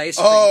 they got ice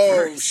cream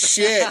first. Oh,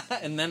 shit.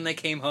 And then they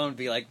came home and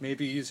be like,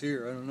 maybe he's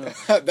here, I don't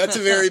know. That's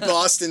a very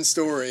Boston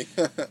story.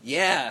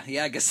 Yeah,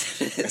 I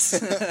guess it is.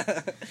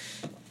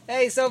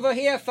 Hey, it's over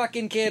here,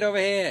 fucking kid, over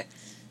here.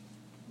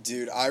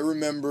 Dude, I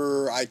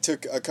remember I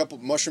took a couple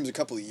mushrooms a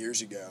couple of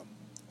years ago.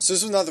 So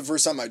this was not the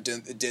first time I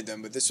did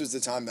them, but this was the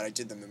time that I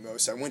did them the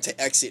most. I went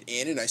to Exit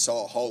Inn and I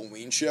saw a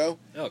Halloween show.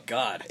 Oh,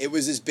 God. It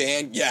was this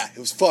band. Yeah, it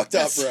was fucked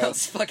up, bro.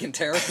 Sounds fucking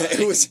terrifying.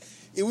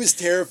 It was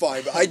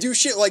terrifying, but I do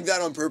shit like that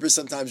on purpose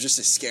sometimes just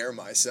to scare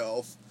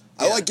myself.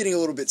 Yeah. I like getting a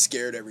little bit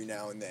scared every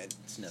now and then.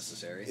 It's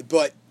necessary.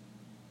 But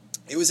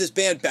it was this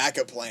band,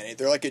 Backup Planet.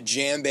 They're like a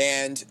jam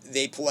band.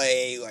 They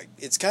play,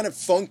 it's kind of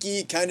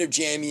funky, kind of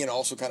jammy, and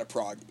also kind of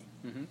proggy.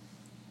 Mm-hmm.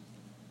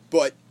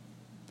 But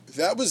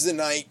that was the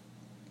night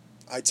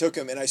I took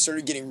them, and I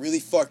started getting really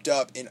fucked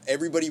up, and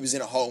everybody was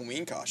in a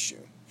Halloween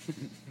costume.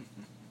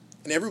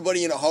 And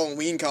everybody in a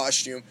Halloween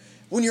costume,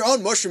 when you're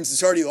on mushrooms,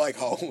 it's already like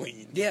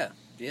Halloween. Yeah.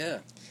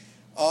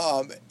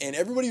 And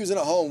everybody was in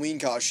a Halloween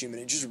costume,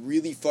 and it just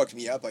really fucked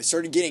me up. I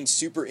started getting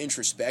super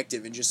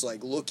introspective and just,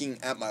 looking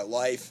at my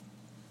life.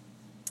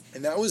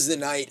 And that was the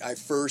night I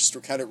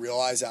first kind of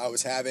realized I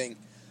was having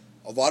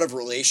a lot of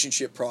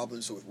relationship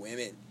problems with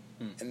women.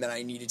 And that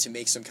I needed to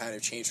make some kind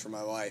of change for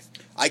my life.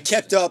 I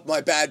kept up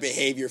my bad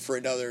behavior for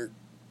another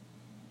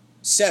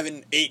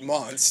 7-8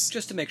 months.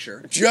 Just to make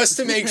sure. Just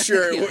to make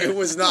sure it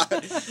was not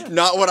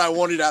what I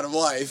wanted out of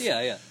life.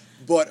 Yeah.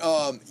 But,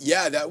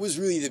 that was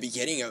really the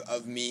beginning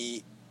of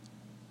me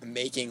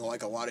making,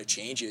 a lot of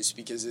changes,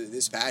 because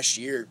this past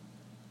year,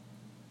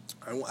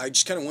 I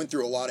just kind of went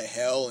through a lot of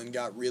hell and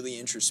got really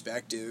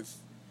introspective.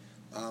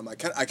 I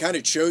kind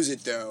of chose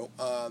it, though.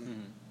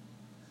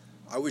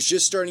 I was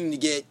just starting to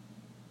get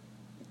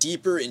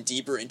deeper and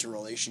deeper into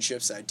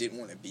relationships that I didn't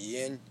want to be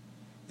in,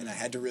 and I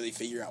had to really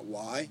figure out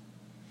why.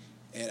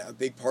 And a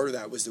big part of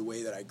that was the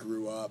way that I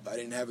grew up. I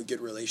didn't have a good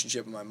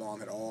relationship with my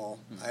mom at all.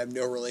 I have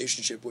no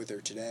relationship with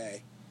her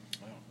today.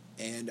 Wow.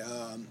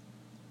 And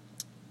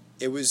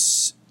it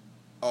was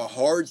a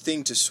hard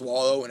thing to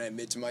swallow and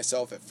admit to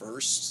myself at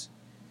first.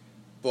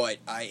 But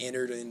I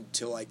entered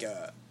into like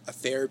a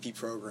therapy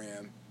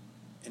program,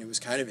 and it was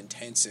kind of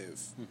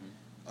intensive.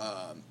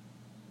 And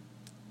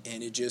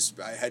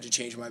I had to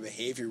change my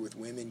behavior with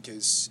women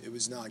because it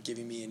was not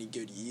giving me any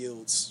good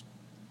yields.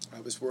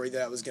 I was worried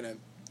that I was going to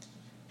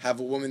have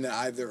a woman that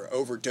either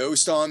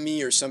overdosed on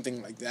me or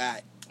something like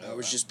that. I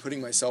was just putting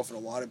myself in a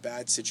lot of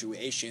bad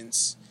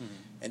situations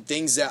and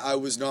things that I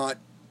was not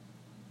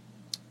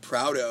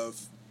proud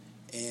of,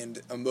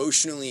 and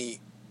emotionally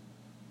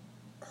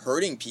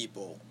hurting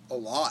people a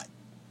lot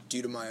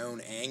due to my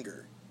own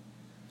anger.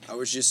 I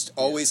was just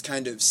always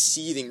kind of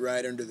seething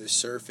right under the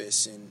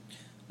surface. And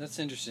that's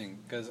interesting,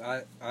 because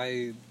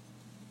I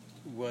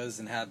was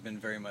and have been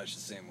very much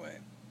the same way.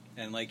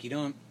 And like, you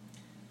don't,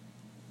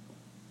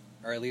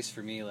 or at least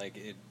for me, like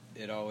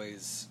it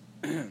always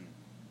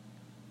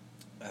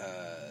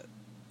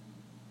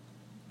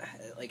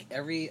like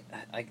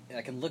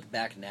I can look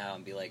back now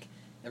and be like,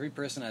 every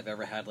person I've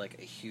ever had like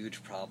a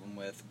huge problem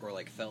with or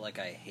like felt like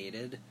I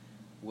hated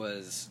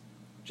was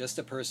just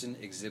a person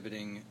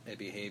exhibiting a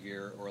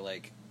behavior or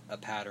like a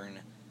pattern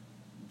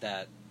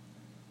that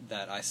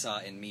I saw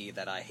in me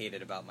that I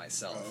hated about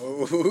myself.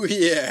 Oh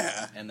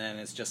yeah. And then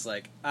it's just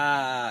like,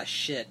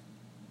 shit,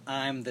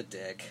 I'm the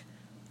dick.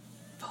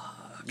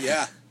 Fuck.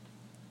 Yeah.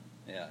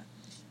 Yeah.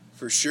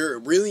 For sure.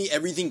 Really,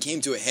 everything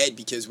came to a head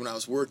because when I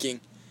was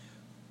working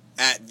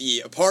at the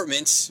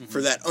apartments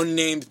for that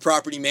unnamed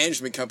property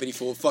management company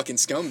full of fucking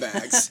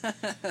scumbags.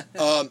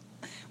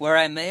 Where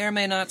I may or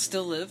may not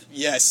still live.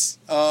 Yes.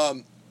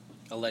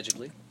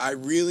 Allegedly. I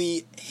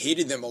really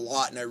hated them a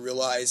lot, and I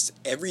realized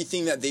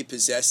everything that they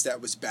possessed that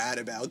was bad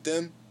about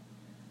them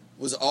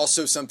was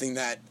also something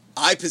that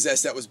I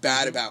possessed that was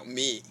bad about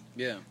me.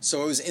 Yeah.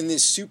 So I was in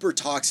this super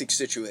toxic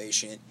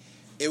situation.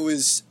 It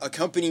was a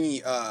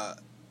company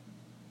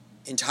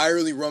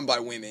entirely run by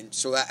women,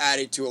 so that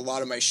added to a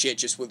lot of my shit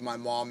just with my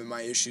mom and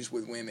my issues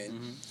with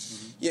women.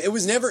 Yeah, it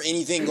was never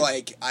anything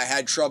like I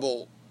had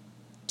trouble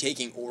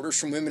taking orders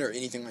from women or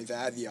anything like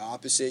that. The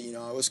opposite, you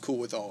know, I was cool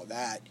with all of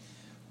that.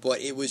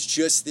 But it was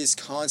just this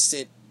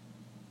constant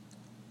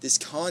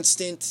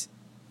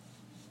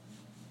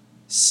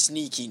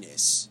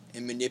sneakiness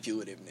and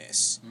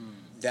manipulativeness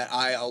that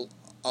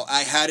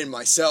I had in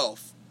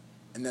myself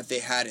and that they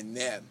had in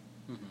them.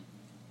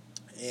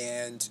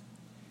 And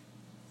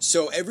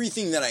so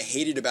everything that I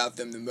hated about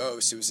them the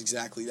most, it was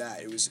exactly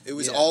that. It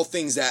was all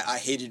things that I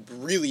hated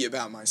really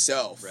about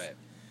myself. Right.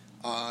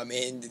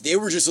 And they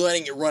were just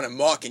letting it run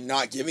amok and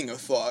not giving a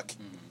fuck.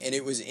 And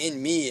it was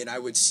in me, and I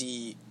would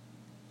see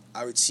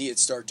it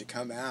start to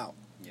come out.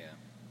 Yeah.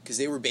 Because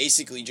they were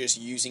basically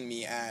just using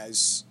me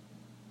as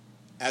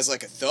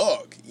like a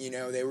thug. You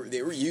know,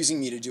 they were using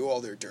me to do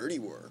all their dirty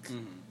work.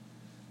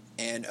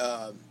 And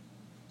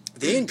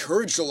they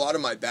encouraged a lot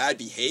of my bad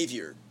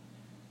behavior.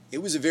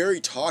 It was a very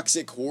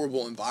toxic,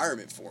 horrible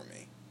environment for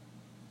me.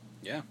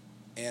 Yeah.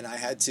 And I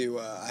had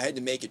to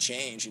make a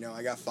change. You know,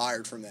 I got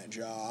fired from that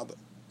job.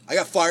 I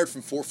got fired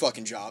from 4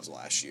 fucking jobs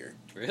last year.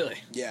 Really?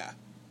 Yeah.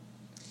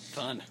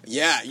 Fun.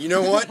 Yeah, you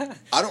know what?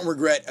 I don't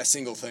regret a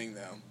single thing,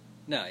 though.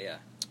 No, yeah.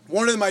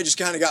 One of them I just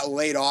kind of got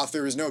laid off.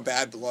 There was no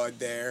bad blood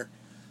there.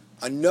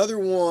 Another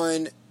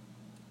one,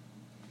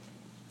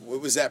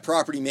 what was that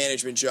property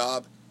management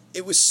job?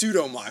 It was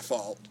pseudo my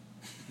fault.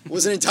 It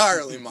wasn't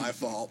entirely my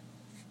fault.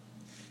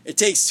 It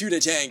takes 2 to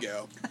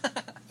tango.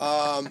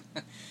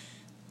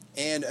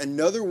 And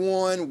another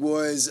one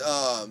was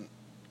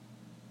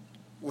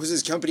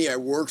this company I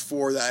worked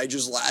for that I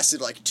just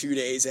lasted like 2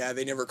 days at.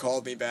 They never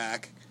called me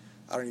back.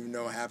 I don't even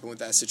know what happened with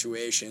that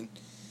situation.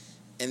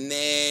 And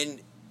then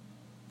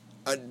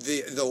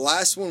the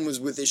last one was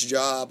with this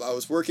job. I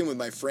was working with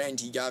my friend.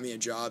 He got me a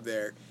job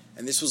there.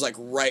 And this was like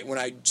right when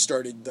I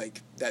started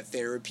like that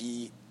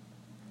therapy.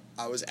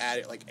 I was at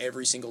it like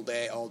every single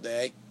day, all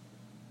day.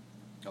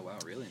 Oh, wow,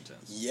 really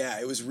intense. Yeah,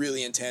 it was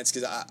really intense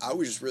because I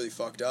was just really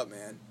fucked up,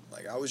 man.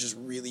 Like, I was just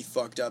really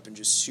fucked up and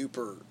just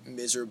super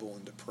miserable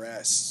and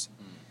depressed.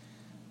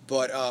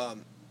 But,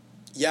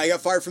 yeah, I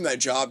got fired from that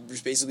job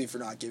just basically for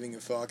not giving a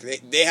fuck.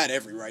 They had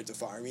every right to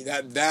fire me.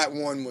 That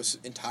one was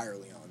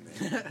entirely on me.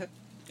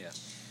 Yeah.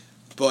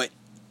 But,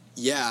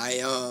 yeah,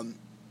 I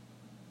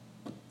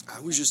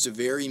was just a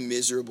very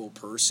miserable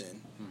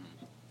person.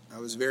 I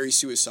was very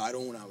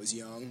suicidal when I was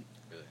young.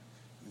 Really?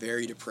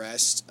 Very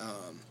depressed.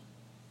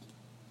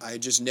 I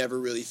just never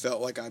really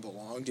felt like I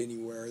belonged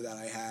anywhere, that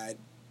I had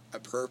a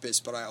purpose,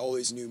 but I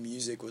always knew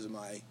music was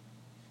my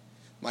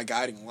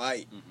guiding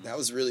light. That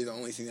was really the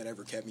only thing that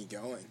ever kept me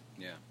going.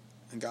 Yeah.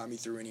 And got me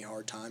through any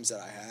hard times that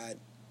I had.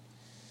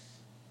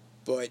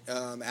 But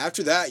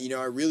after that, you know,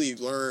 I really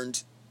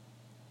learned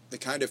the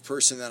kind of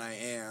person that I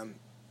am,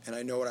 and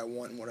I know what I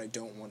want and what I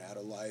don't want out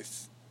of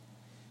life.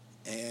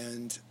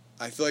 And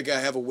I feel like I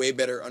have a way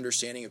better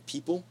understanding of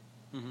people.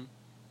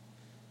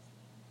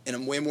 and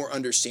I'm way more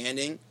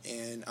understanding,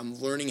 and I'm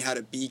learning how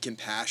to be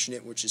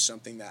compassionate, which is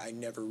something that I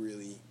never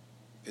really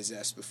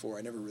possessed before.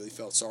 I never really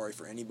felt sorry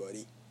for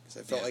anybody,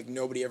 because I felt like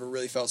nobody ever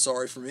really felt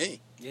sorry for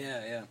me.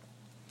 Yeah.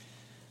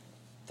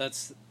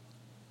 That's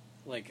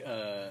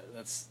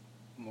that's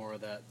more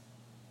of that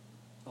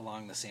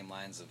along the same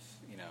lines of,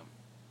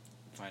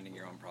 finding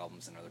your own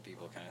problems in other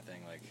people kind of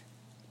thing. Like,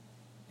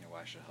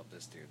 why should I help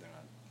this dude? They're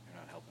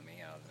not helping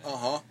me out.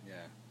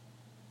 Yeah.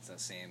 It's that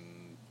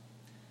same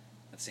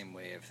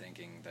way of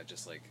thinking that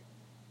just like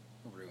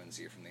ruins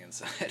you from the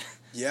inside.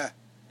 Yeah.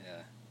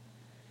 Yeah.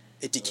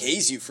 It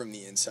decays you from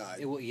the inside.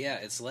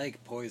 It's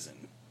like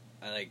poison.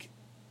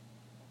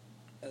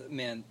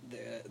 Man,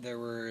 there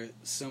were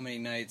so many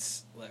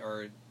nights,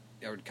 or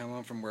I would come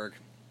home from work,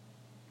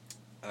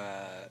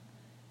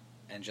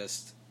 and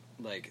just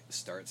like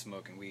start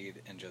smoking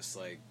weed and just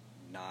like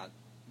not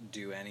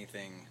do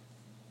anything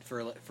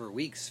for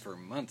weeks, for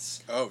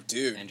months. Oh,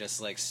 dude. And just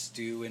like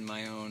stew in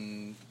my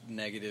own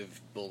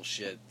negative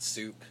bullshit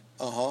soup.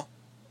 And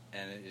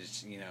it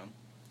is,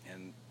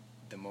 and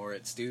the more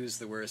it stews,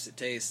 the worse it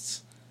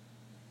tastes.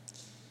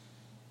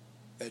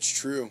 That's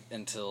true.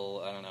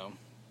 Until, I don't know.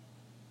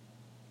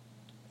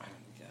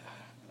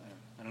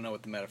 I don't know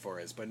what the metaphor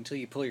is, but until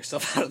you pull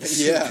yourself out of the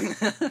soup.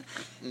 Yeah.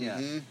 Yeah.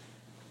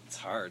 It's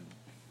hard.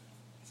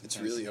 It's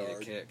really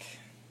hard. A kick.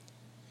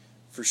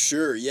 For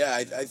sure, yeah.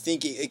 I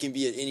think it can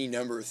be at any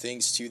number of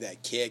things, too,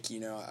 that kick.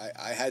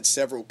 I had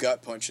several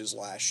gut punches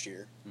last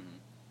year.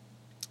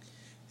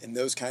 And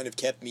those kind of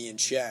kept me in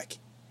check.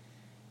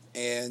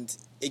 And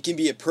it can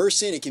be a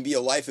person, it can be a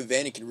life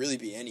event, it can really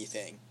be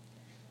anything.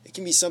 It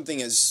can be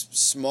something as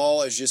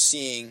small as just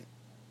seeing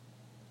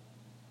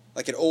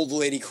like an old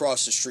lady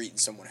cross the street and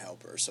someone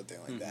help her or something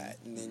like that.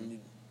 And then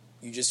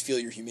you just feel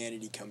your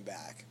humanity come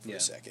back for a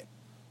second.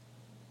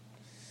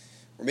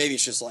 Or maybe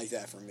it's just like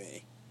that for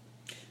me.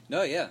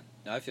 No, yeah.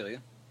 No, I feel you.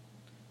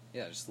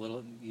 Yeah, just a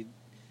little...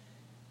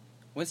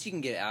 once you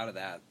can get out of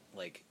that,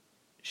 like,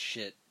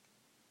 shit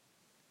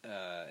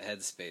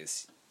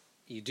headspace,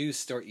 you do,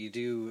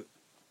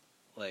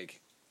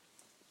 like...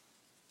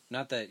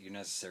 Not that you're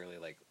necessarily,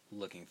 like,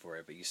 looking for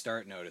it, but you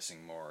start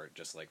noticing more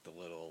just, like, the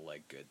little,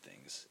 like, good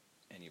things.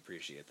 And you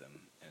appreciate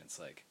them. And it's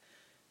like,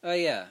 oh,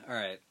 yeah,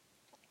 alright.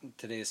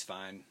 Today's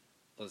fine.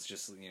 Let's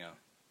just,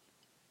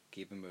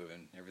 keep it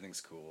moving.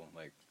 Everything's cool.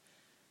 Like...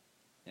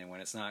 And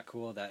when it's not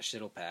cool, that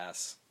shit'll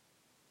pass,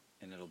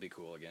 and it'll be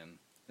cool again.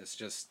 It's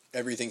just...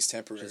 Everything's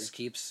temporary. Just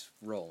keeps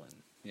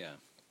rolling, yeah.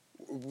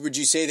 Would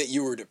you say that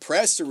you were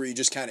depressed, or were you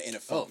just kind of in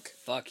a funk? Oh,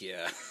 fuck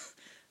yeah.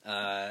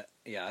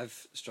 Yeah,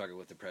 I've struggled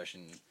with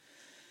depression.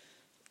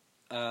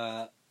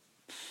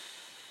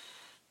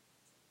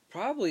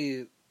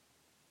 Probably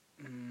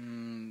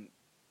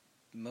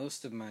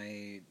most of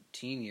my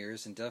teen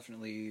years, and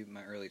definitely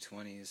my early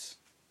 20s.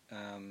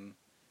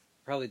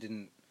 Probably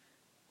didn't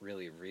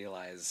really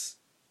realize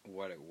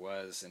what it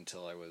was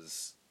until I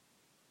was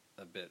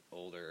a bit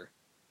older.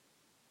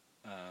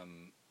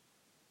 And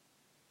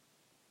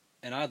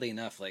oddly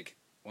enough, like,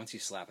 once you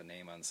slap a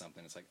name on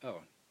something, it's like,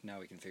 oh,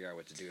 now we can figure out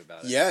what to do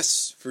about it.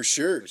 Yes, for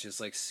sure. Which is,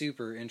 like,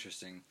 super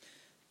interesting.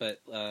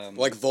 But,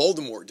 like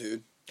Voldemort,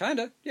 dude.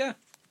 Kinda, yeah.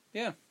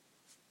 Yeah.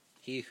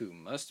 He who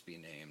must be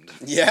named.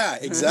 Yeah,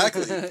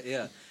 exactly.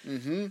 Yeah.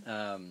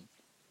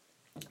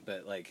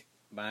 But, like,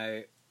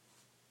 my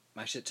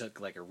shit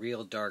took, like, a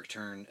real dark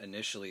turn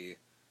initially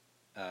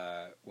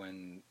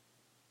when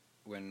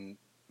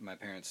my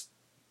parents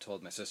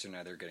told my sister and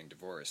I they were getting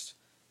divorced.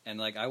 And,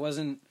 like, I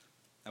wasn't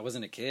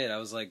a kid. I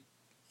was, like,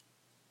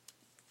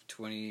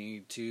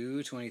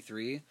 22,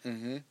 23.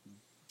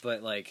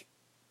 But, like,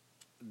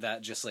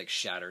 that just, like,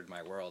 shattered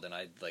my world, and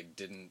I, like,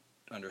 didn't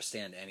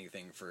understand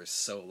anything for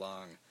so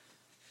long.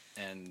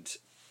 And,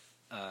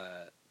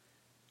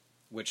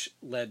 which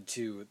led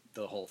to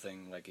the whole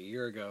thing, like, a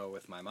year ago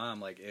with my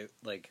mom. Like,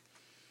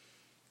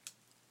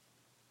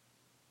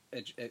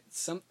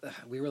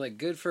 we were, like,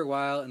 good for a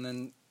while, and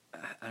then,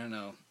 I don't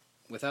know,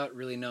 without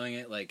really knowing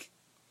it, like,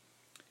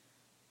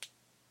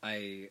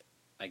 I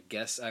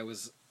guess I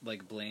was,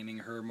 like, blaming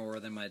her more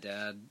than my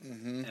dad,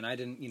 and I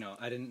didn't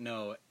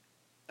know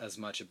as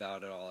much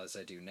about it all as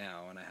I do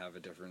now, and I have a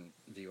different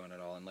view on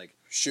it all, and, like,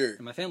 sure,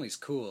 and my family's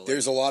cool.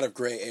 There's a lot of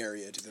gray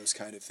area to those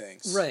kind of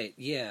things. Right,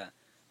 yeah.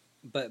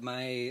 But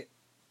my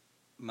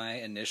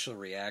initial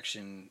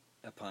reaction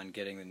upon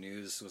getting the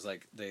news was,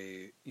 like,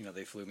 they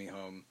flew me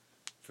home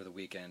for the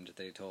weekend.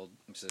 They told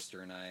my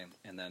sister and I,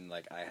 and then,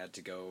 like, I had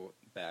to go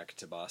back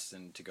to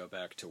Boston to go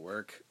back to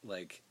work,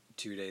 like,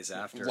 2 days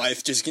after.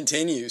 Life just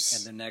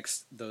continues. And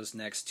those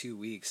next 2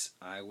 weeks,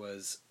 I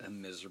was a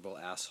miserable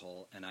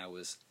asshole, and I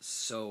was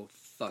so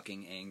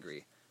fucking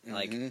angry.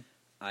 Like,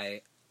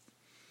 I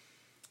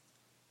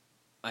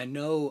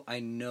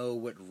know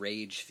what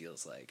rage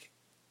feels like,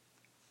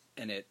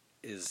 and it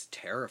is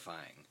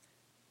terrifying.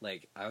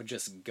 Like, I would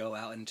just go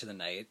out into the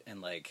night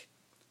and, like,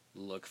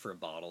 look for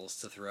bottles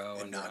to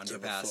throw under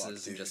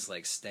underpasses and just,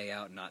 like, stay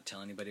out and not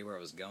tell anybody where I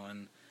was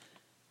going.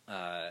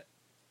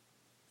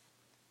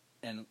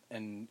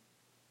 And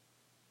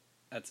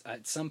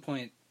at some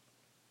point,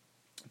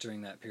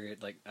 during that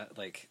period,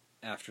 like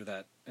after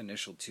that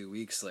initial 2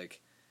 weeks, like,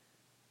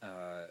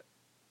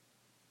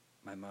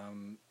 my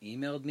mom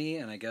emailed me,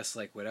 and I guess,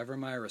 like, whatever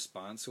my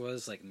response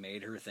was, like,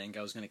 made her think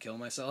I was going to kill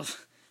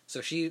myself.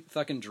 So she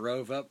fucking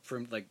drove up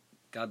from, like,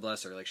 God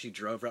bless her, like, she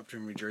drove up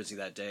from New Jersey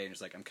that day, and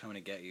was like, I'm coming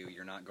to get you.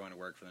 You're not going to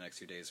work for the next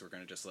 2 days. We're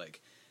going to just,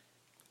 like,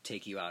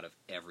 take you out of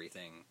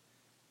everything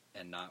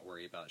and not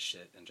worry about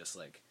shit and just,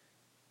 like,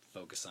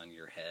 focus on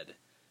your head.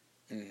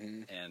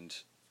 Mm-hmm. And,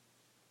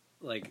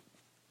 like,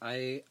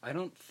 I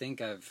don't think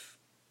I've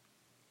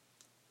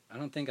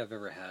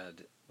ever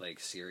had, like,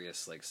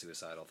 serious, like,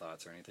 suicidal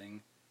thoughts or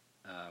anything.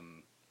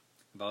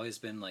 I've always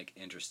been, like,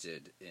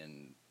 interested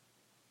in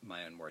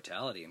my own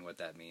mortality and what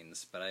that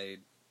means, but I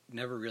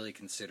never really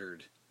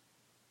considered,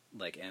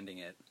 like, ending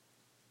it.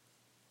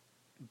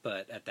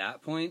 But at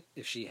that point,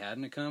 if she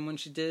hadn't come when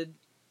she did,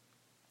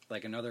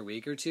 like, another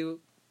week or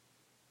two,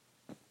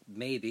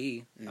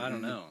 maybe. Mm-hmm. I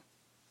don't know.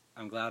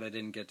 I'm glad I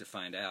didn't get to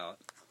find out.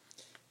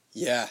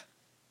 Yeah.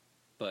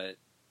 But,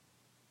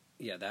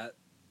 yeah, that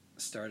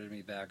started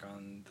me back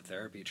on the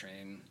therapy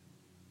train,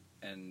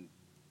 and,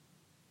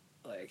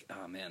 like,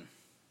 oh man,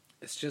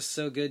 it's just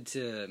so good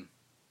to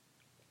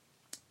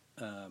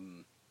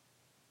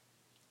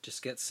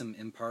just get some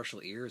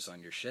impartial ears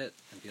on your shit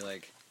and be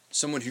like,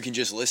 someone who can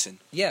just listen.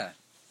 Yeah,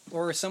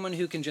 or someone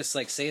who can just,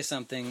 like, say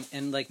something,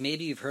 and, like,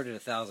 maybe you've heard it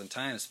 1,000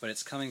 times, but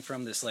it's coming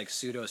from this, like,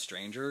 pseudo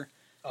stranger,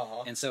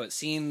 and so it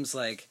seems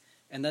like,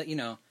 and that, you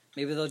know,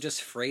 maybe they'll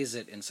just phrase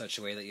it in such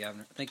a way that you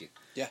haven't, thank you,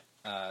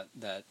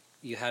 that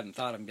you hadn't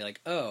thought of, and be like,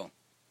 oh,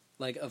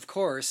 like, of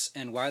course,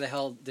 and why the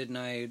hell didn't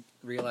I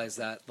realize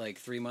that, like,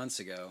 3 months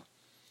ago?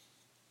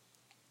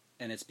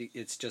 And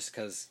it's just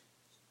because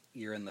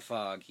you're in the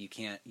fog.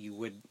 You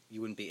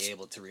wouldn't be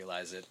able to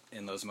realize it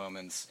in those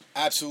moments.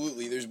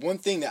 Absolutely. There's one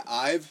thing that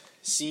I've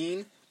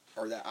seen,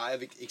 or that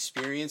I've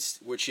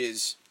experienced, which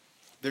is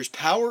there's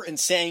power in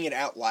saying it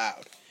out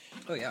loud.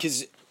 Oh, yeah.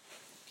 Because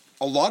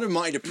a lot of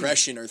my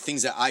depression or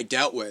things that I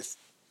dealt with,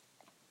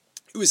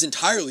 it was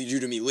entirely due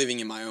to me living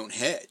in my own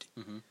head.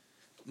 Mm-hmm.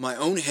 My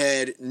own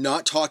head,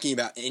 not talking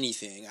about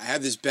anything. I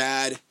have this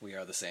bad... We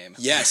are the same.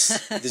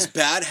 Yes. This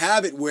bad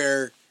habit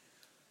where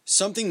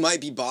something might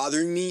be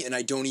bothering me and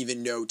I don't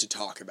even know to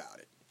talk about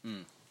it.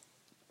 Mm.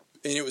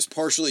 And it was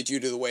partially due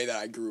to the way that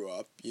I grew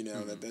up. You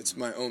know, that's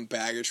my own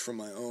baggage from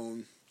my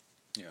own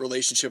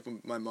relationship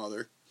with my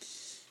mother.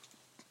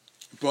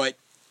 But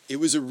it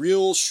was a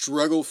real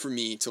struggle for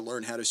me to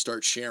learn how to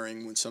start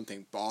sharing when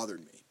something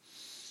bothered me.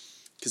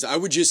 Because I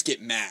would just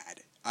get mad.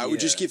 I would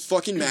just get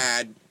fucking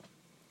mad,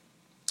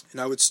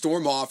 and I would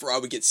storm off, or I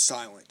would get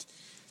silent.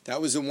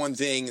 That was the one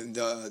thing,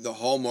 the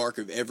hallmark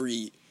of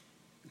every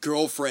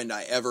girlfriend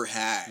I ever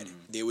had. Mm.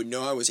 They would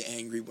know I was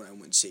angry when I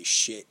wouldn't say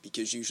shit,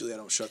 because usually I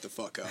don't shut the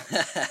fuck up.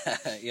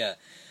 Yeah.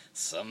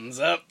 Something's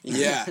up.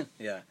 Yeah.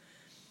 Yeah.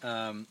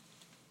 Let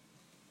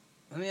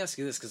me ask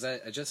you this, because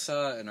I just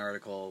saw an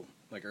article,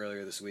 like,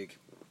 earlier this week.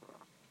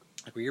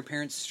 Like, were your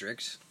parents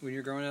strict when you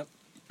were growing up?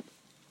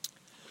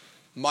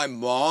 My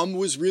mom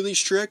was really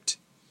strict.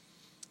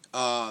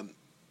 I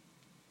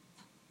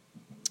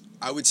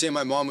would say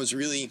my mom was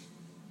really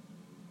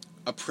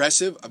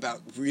oppressive about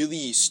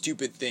really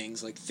stupid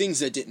things, like things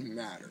that didn't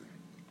matter.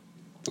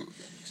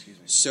 Excuse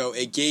me. So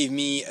it gave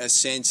me a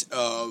sense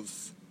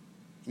of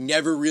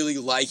never really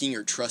liking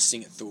or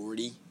trusting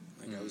authority.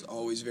 Like, I was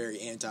always very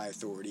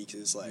anti-authority,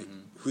 because it's like,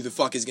 who the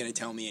fuck is going to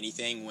tell me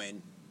anything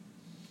when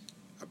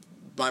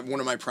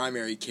one of my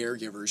primary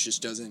caregivers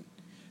just doesn't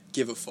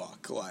give a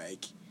fuck?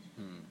 Like,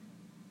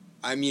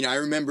 I mean, I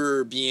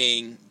remember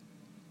being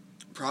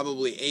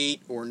probably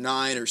 8 or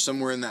 9 or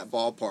somewhere in that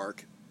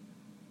ballpark,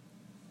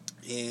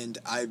 and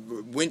I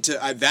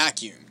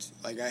vacuumed.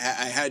 Like, I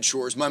had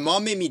chores. My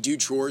mom made me do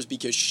chores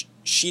because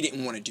she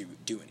didn't want to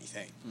do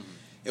anything. Mm-hmm.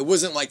 It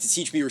wasn't like to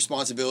teach me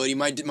responsibility.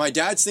 My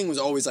dad's thing was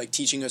always like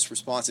teaching us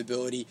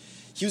responsibility.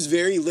 He was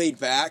very laid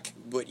back,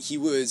 but he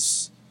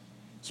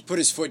put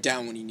his foot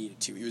down when he needed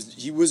to.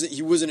 He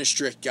wasn't a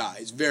strict guy.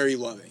 He's very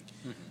loving.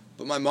 Mm-hmm.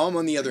 But my mom,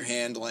 on the other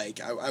hand,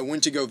 like, I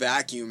went to go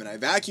vacuum, and I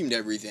vacuumed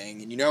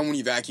everything. And you know, when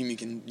you vacuum,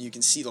 you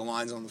can see the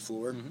lines on the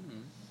floor.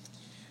 Mm-hmm.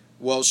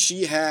 Well,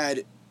 she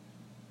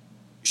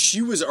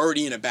was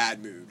already in a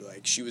bad mood.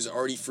 Like, she was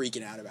already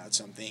freaking out about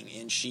something,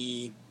 and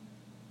she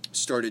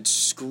started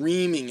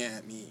screaming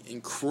at me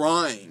and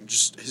crying,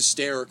 just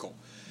hysterical.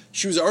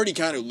 She was already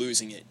kind of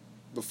losing it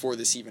before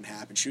this even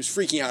happened. She was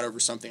freaking out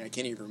over something. I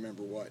can't even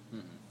remember what.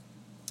 Mm-hmm.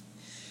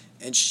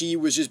 And she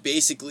was just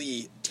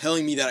basically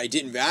telling me that I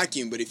didn't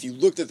vacuum, but if you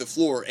looked at the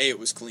floor, A, it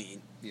was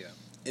clean. Yeah.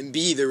 And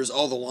B, there was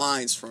all the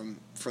lines from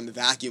the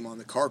vacuum on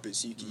the carpet,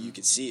 so you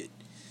could see it.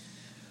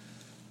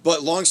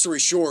 But long story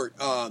short,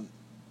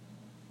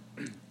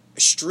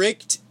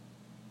 strict,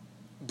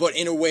 but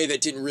in a way that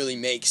didn't really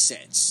make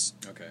sense.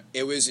 Okay.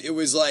 It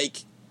was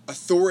like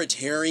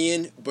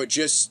authoritarian, but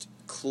just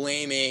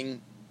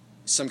claiming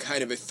some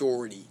kind of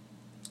authority.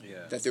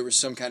 Yeah. That there was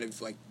some kind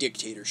of, like,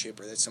 dictatorship,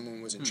 or that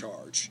someone was in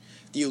charge.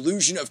 The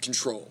illusion of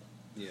control.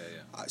 Yeah,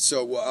 yeah.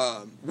 So,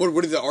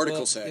 what did the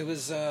article say? It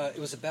was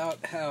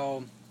about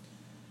how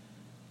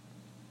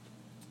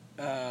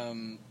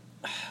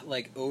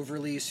Like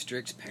overly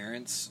strict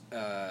parents,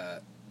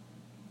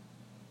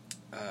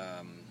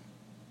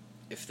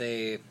 if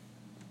they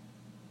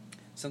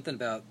something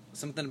about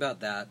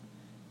that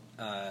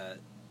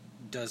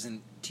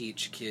doesn't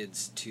teach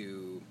kids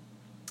to,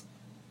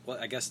 well,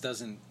 I guess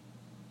doesn't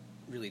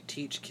really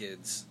teach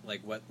kids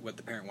like what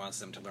the parent wants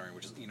them to learn,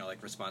 which is, you know,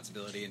 like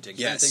responsibility and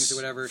taking care of things or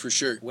whatever. For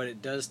sure. What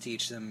it does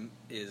teach them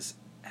is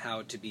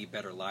how to be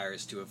better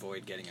liars to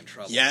avoid getting in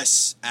trouble.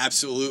 Yes,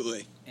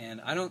 absolutely.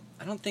 And I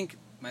don't think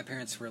my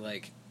parents were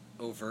like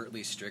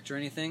overtly strict or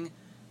anything,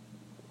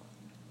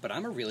 but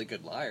I'm a really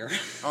good liar.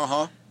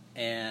 Uh-huh.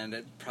 And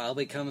it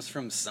probably comes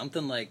from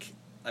something like,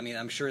 I mean,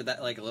 I'm sure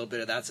that like a little bit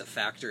of that's a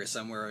factor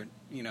somewhere,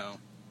 you know,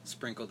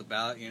 sprinkled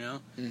about, you know?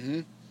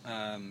 Mm-hmm.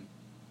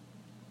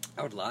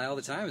 I would lie all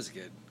the time as a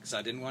kid because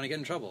I didn't want to get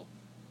in trouble.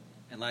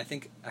 And I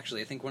think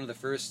one of the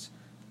first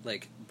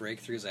like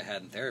breakthroughs I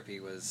had in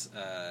therapy was,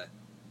 I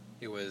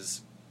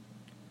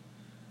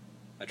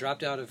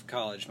dropped out of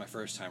college my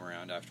first time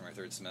around after my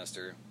third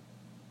semester,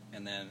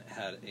 and then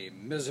had a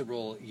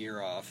miserable year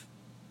off,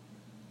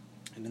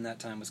 and in that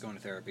time was going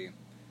to therapy.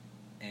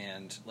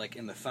 And like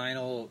in the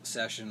final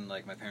session,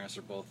 like my parents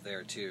were both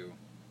there too.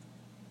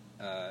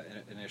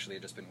 Initially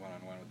had just been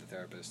one-on-one with the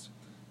therapist,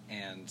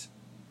 and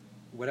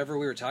whatever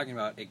we were talking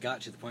about, it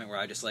got to the point where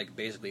I just like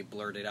basically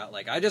blurted out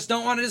like, I just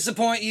don't want to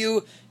disappoint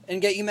you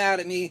and get you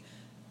mad at me.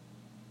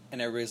 And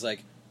everybody's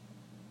like,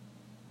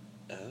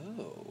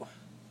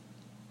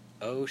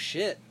 oh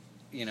shit,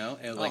 you know,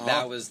 and like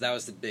that was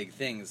the big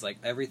thing. It's like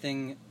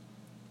everything,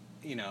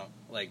 you know,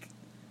 like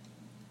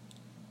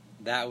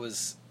that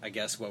was, I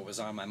guess, what was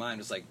on my mind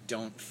was like,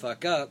 don't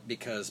fuck up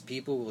because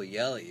people will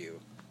yell at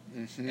you.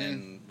 Mm-hmm.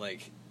 And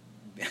like,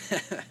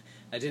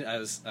 I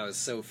was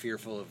so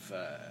fearful of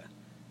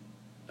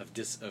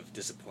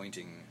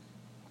disappointing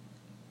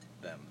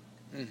them.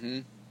 Mm-hmm.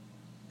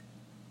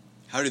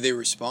 How did they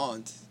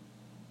respond?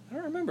 I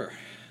don't remember.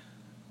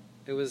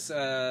 It was,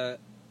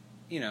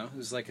 you know, it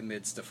was like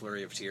amidst a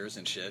flurry of tears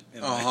and shit.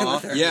 In the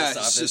therapist's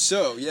office.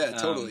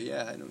 Totally,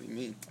 yeah, I know what you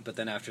mean. But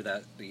then after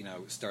that, you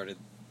know, started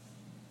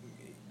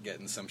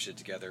getting some shit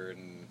together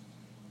and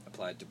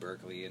applied to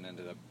Berkeley and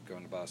ended up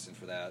going to Boston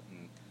for that.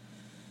 And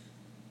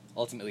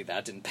ultimately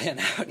that didn't pan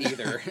out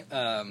either.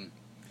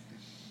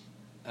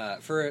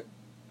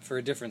 For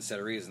a different set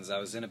of reasons. I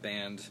was in a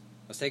band,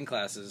 I was taking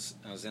classes,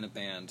 I was in a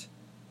band.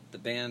 The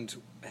band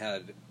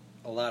had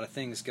a lot of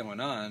things going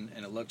on,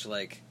 and it looked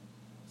like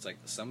it's like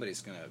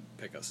somebody's gonna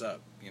pick us up,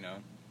 you know?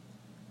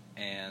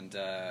 And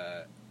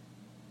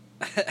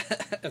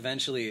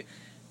eventually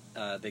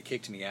they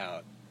kicked me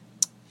out.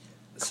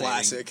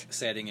 Classic.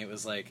 Saying it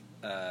was like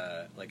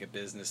a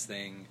business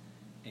thing,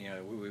 you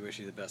know, we wish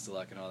you the best of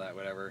luck and all that,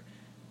 whatever.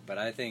 But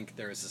I think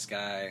there was this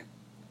guy,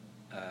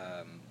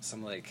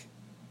 some like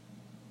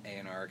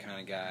A&R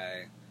kind of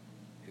guy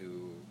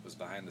who was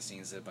behind the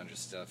scenes, did a bunch of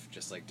stuff,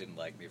 just like didn't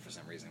like me for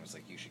some reason. It was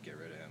like, you should get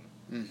rid of him.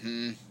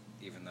 Mm-hmm.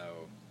 Even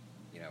though,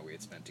 you know, we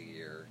had spent a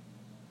year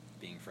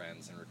being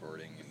friends and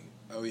recording and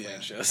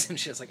playing shows and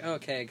shit. It's like, oh,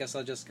 okay, I guess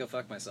I'll just go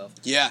fuck myself.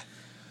 Yeah.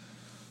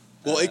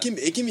 Well, it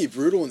can be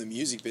brutal in the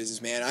music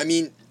business, man. I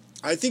mean,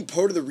 I think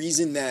part of the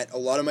reason that a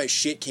lot of my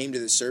shit came to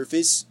the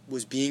surface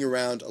was being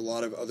around a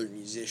lot of other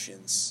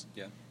musicians.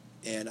 Yeah.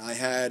 And I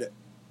had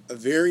a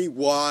very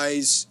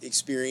wise,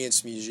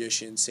 experienced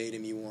musician say to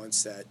me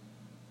once that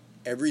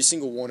every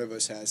single one of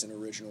us has an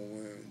original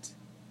wound.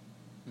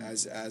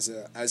 As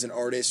an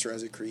artist or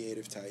as a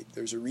creative type.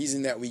 There's a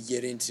reason that we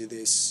get into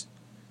this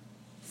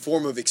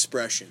form of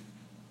expression.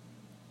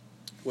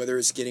 Whether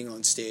it's getting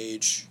on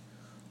stage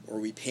or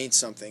we paint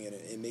something and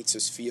it makes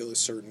us feel a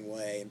certain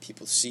way and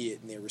people see it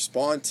and they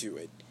respond to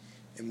it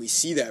and we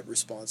see that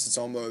response. It's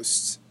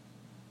almost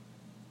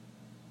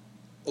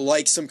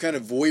like some kind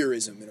of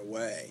voyeurism in a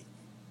way.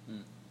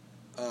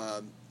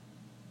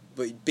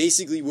 But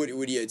basically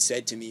what he had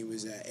said to me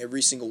was that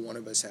every single one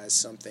of us has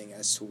something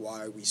as to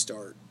why we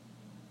start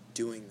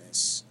doing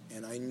this.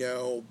 And I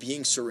know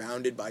being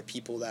surrounded by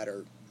people that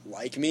are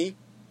like me,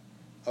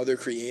 other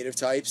creative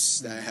types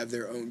that have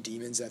their own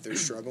demons that they're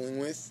struggling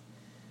with,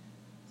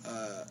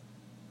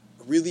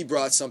 really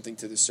brought something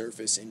to the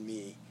surface in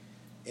me.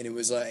 And it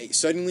was like,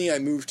 suddenly I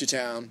moved to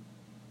town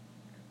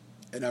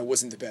and I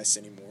wasn't the best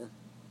anymore,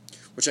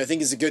 which I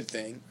think is a good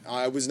thing.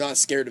 I was not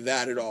scared of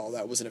that at all.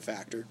 That wasn't a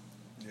factor.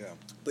 Yeah.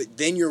 But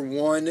then you're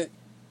one of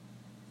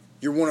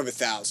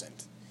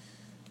 1,000.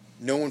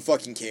 No one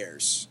fucking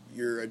cares.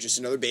 You're just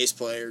another bass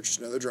player, just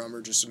another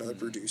drummer, just another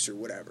producer,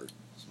 whatever.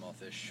 Small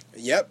fish.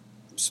 Yep.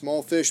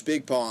 Small fish,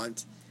 big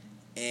pond.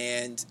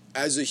 And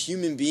as a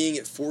human being,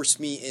 it forced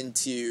me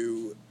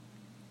into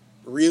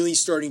really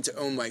starting to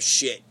own my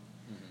shit.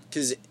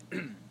 Because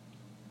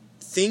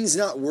things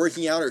not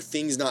working out or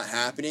things not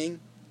happening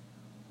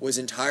was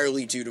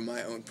entirely due to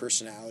my own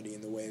personality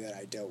and the way that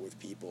I dealt with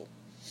people.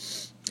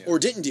 Yeah. Or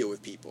didn't deal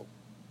with people.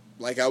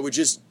 Like, I would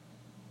just,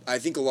 I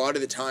think a lot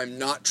of the time,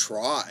 not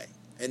try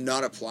and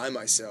not apply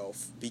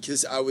myself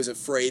because I was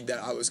afraid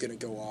that I was going to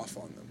go off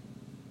on them.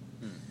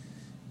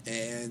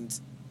 And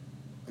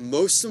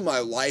most of my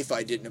life,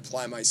 I didn't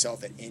apply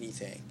myself at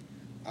anything.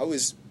 I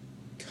was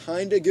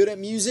kind of good at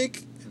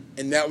music,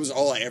 and that was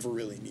all I ever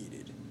really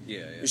needed. Yeah.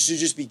 It should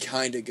just be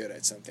kind of good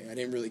at something. I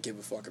didn't really give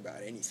a fuck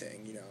about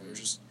anything, you know. I was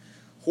just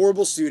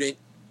horrible student,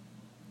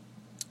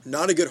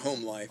 not a good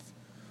home life,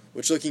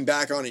 which looking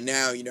back on it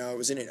now, you know, I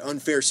was in an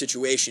unfair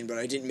situation, but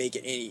I didn't make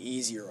it any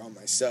easier on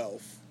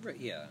myself. Right,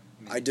 yeah.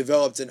 I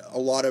developed a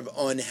lot of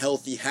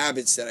unhealthy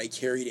habits that I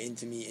carried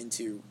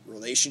into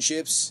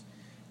relationships,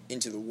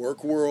 into the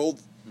work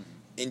world,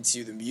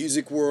 into the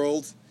music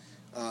world,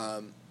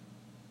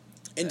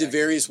 into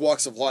various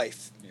walks of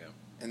life. Yeah.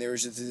 And there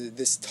was just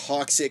this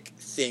toxic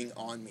thing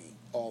on me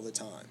all the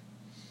time.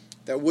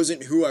 That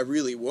wasn't who I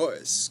really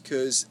was,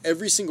 because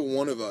every single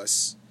one of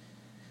us,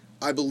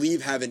 I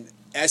believe, have an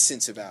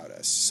essence about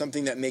us,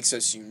 something that makes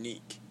us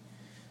unique,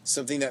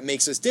 something that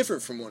makes us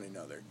different from one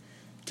another.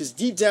 Because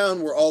deep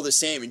down, we're all the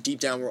same, and deep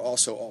down, we're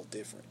also all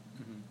different.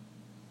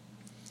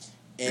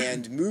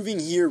 And moving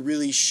here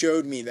really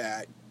showed me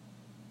that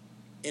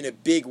in a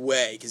big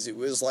way, because it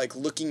was like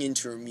looking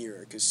into a mirror,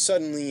 because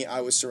suddenly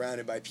I was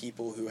surrounded by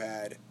people who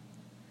had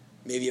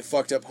maybe a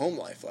fucked up home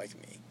life like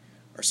me,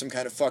 or some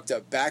kind of fucked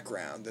up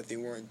background that they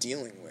weren't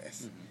dealing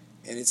with.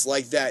 And it's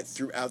like that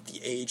throughout the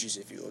ages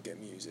if you look at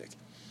music.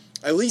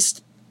 At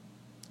least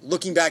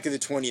looking back at the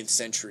 20th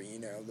century, you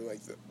know,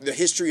 the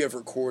history of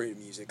recorded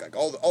music, like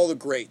all the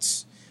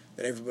greats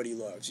that everybody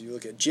loves. You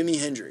look at Jimi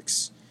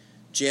Hendrix,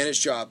 Janis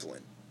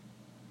Joplin,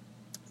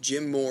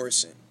 Jim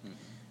Morrison,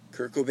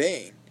 Kurt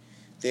Cobain.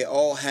 They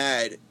all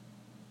had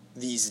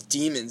these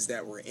demons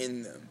that were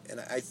in them. And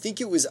I think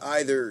it was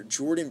either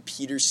Jordan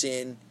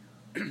Peterson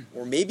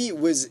or maybe it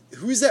was,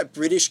 who's that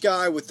British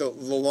guy with the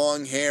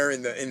long hair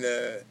and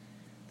the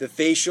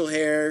facial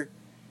hair?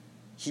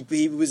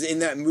 He was in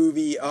that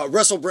movie,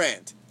 Russell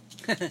Brand.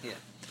 Yeah.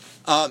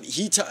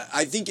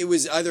 I think it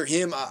was either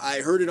him.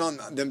 I heard it on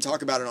them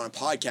talk about it on a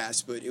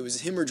podcast, but it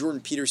was him or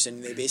Jordan Peterson.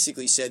 And they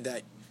basically said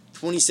that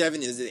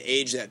 27 is the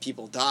age that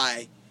people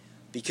die,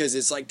 because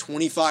it's like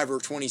 25 or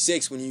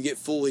 26 when you get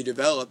fully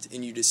developed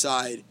and you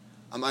decide,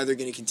 I'm either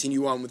going to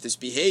continue on with this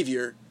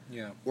behavior,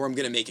 or I'm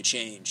going to make a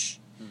change.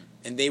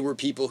 And they were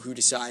people who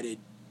decided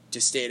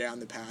to stay down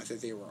the path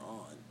that they were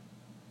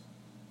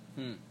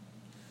on.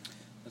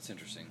 That's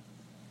interesting.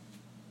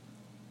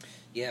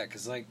 Yeah,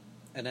 because I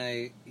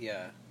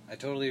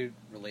totally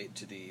relate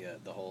to the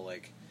whole,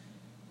 like,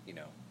 you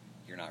know,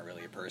 you're not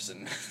really a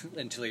person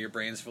until your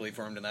brain's fully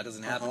formed, and that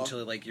doesn't happen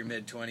until, like, your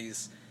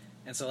mid-20s.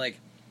 And so, like,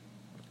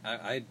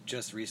 I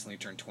just recently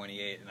turned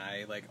 28, and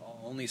I, like,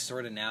 only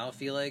sort of now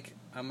feel like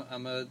I'm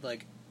a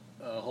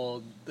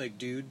whole, like,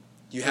 dude.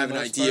 You have an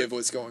idea of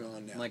what's going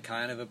on now. I'm, like,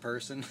 kind of a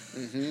person.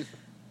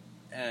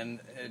 And,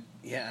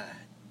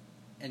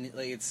 and,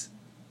 like, it's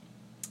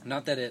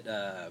not that it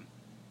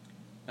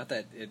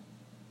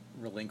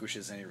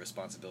relinquishes any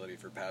responsibility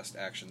for past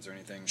actions or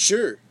anything.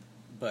 Sure.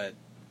 But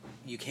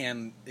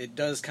it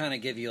does kind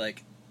of give you,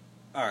 like,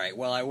 all right,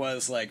 well, I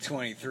was, like,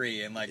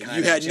 23 and, like, kind of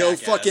you had no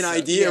fucking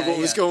idea of what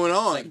was going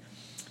on. Like,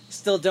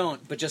 still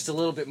don't, but just a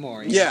little bit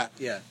more. Yeah.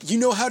 Yeah. You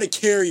know how to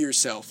carry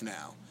yourself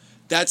now.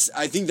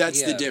 I think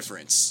that's the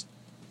difference.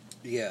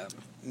 Yeah.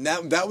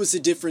 And that was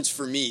the difference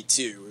for me,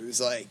 too. It was,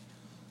 like,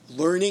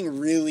 learning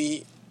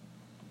really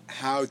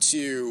how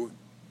to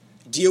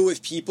deal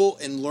with people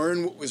and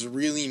learn what was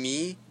really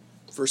me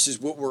versus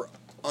what were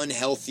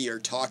unhealthy or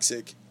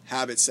toxic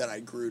habits that I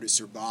grew to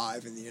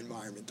survive in the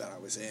environment that I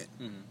was in.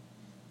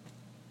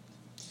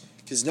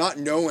 Because not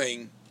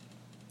knowing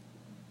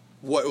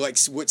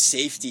what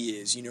safety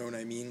is, you know what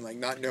I mean? Like,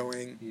 not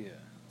knowing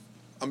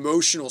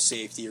emotional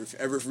safety or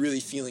ever really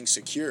feeling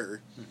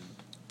secure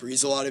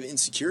breeds a lot of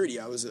insecurity.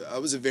 I was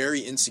a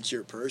very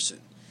insecure person.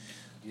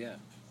 Yeah.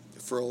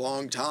 For a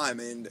long time,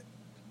 and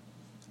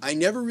I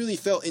never really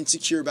felt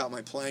insecure about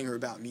my playing or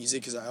about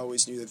music, because I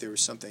always knew that there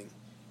was something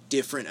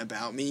different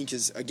about me,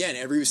 because, again,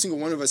 every single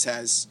one of us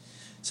has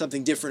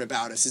something different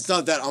about us. It's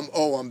not that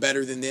I'm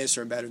better than this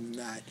or I'm better than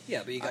that.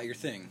 Yeah, but you got your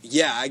thing.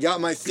 Yeah, I got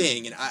my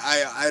thing, and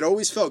I'd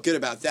always felt good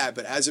about that,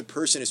 but as a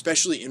person,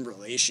 especially in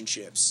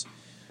relationships,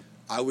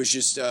 I was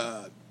just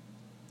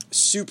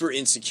super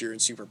insecure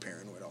and super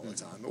paranoid all the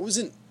time. I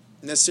wasn't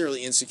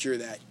necessarily insecure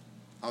that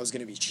I was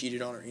going to be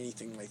cheated on or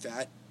anything like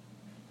that.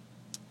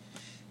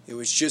 It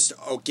was just,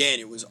 again,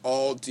 it was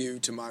all due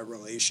to my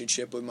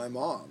relationship with my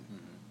mom.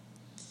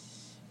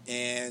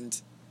 And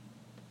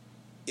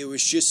it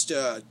was just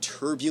a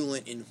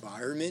turbulent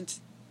environment,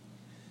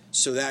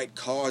 so that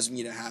caused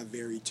me to have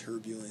very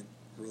turbulent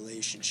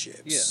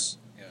relationships.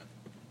 Yeah.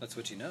 That's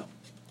what you know.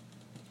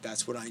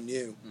 That's what I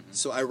knew.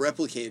 So I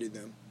replicated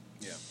them.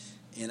 Yeah.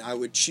 And I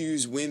would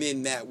choose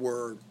women that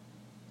were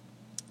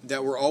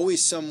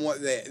always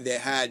somewhat, they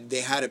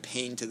had a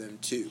pain to them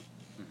too.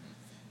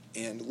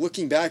 And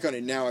looking back on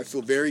it now, I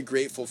feel very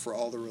grateful for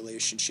all the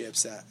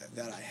relationships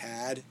that I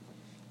had,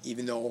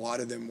 even though a lot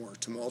of them were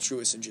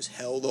tumultuous and just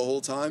hell the whole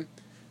time.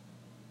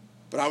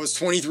 But I was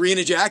 23 and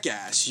a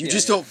jackass. You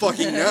just don't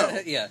fucking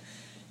know. Yeah.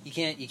 You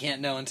can't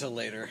know until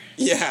later.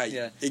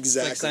 Yeah,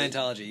 exactly. It's like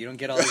Scientology. You don't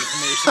get all the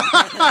information.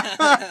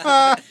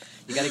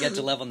 You got to get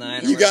to level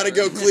 9. You got to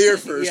go clear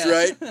first,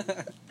 right?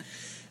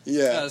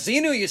 Yeah. See,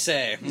 you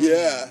say.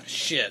 Yeah.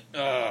 Shit.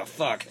 Oh,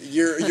 fuck.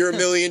 You're $1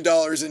 million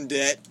in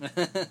debt.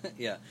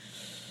 Yeah.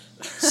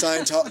 The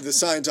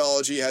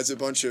Scientology has a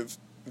bunch of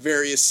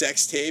various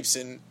sex tapes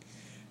and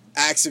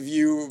acts of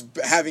you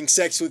having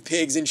sex with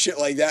pigs and shit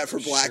like that for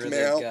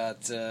blackmail. Sure,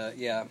 they've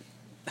got,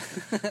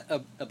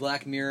 a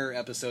Black Mirror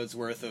episode's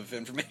worth of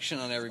information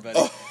on everybody.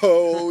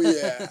 Oh,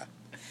 yeah.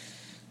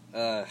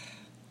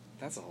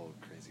 That's a whole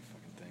crazy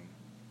fucking thing,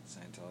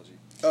 Scientology.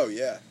 Oh,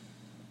 yeah.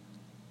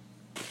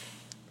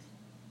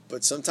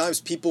 But sometimes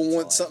people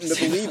want something to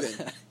believe in.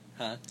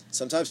 Huh?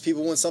 Sometimes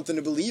people want something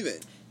to believe in.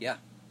 Yeah.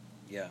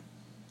 Yeah.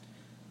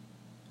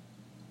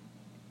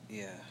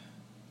 Yeah.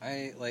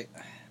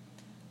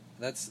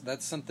 That's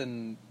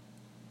something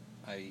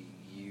I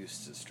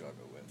used to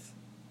struggle with.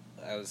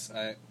 When I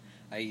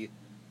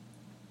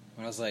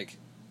was like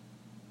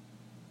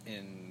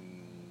in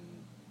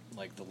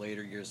like the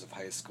later years of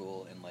high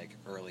school and like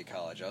early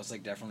college, I was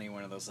like definitely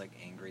one of those like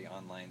angry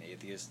online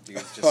atheist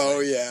dudes. Just,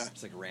 yeah.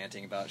 Just like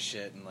ranting about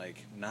shit and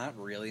like not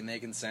really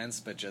making sense,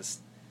 but just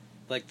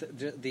like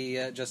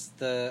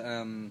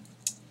the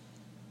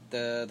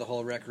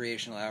whole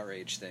recreational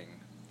outrage thing.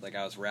 Like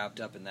I was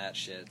wrapped up in that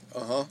shit.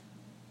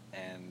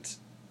 And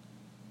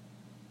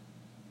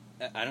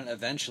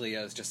eventually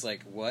I was just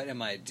like, what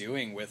am I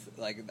doing with,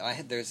 like,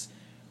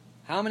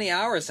 how many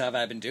hours have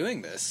I been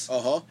doing this?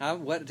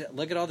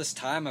 Look at all this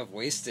time I've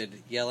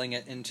wasted yelling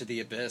into the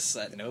abyss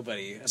at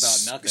nobody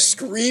about nothing.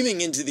 Screaming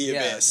into the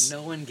abyss.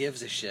 No one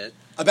gives a shit.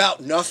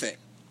 About nothing.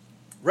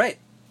 Right.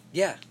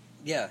 Yeah.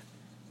 Yeah.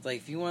 Like,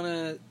 if you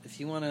wanna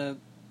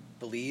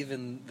believe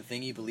in the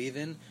thing you believe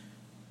in,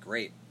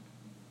 great.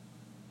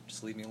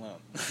 Just leave me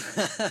alone.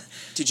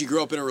 Did you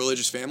grow up in a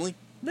religious family?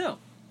 No.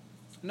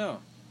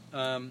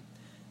 And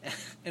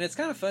it's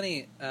kind of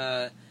funny.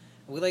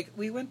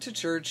 We went to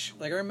church.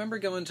 Like I remember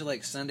going to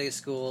like Sunday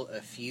school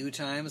a few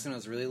times when I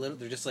was really little.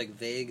 They're just like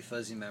vague,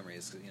 fuzzy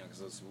memories,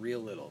 because I was real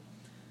little.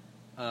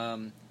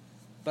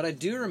 But I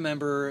do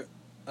remember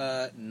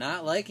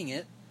not liking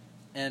it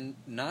and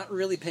not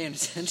really paying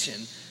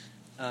attention.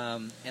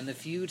 And the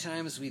few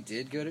times we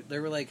did go to,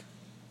 there were like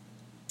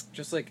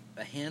just like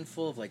a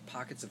handful of like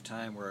pockets of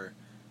time where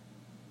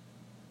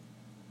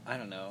I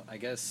don't know. I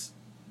guess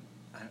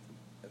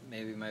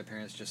maybe my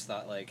parents just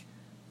thought like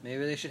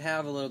maybe they should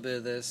have a little bit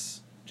of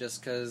this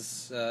just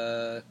because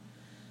I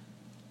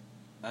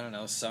don't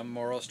know, some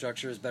moral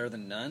structure is better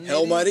than none.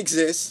 Hell might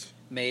exist.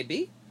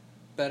 Maybe.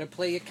 Better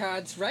play your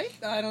cards right.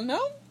 I don't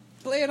know.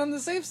 Play it on the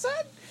safe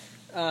side.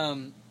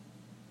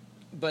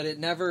 But it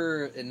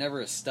never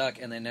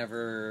stuck, and they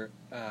never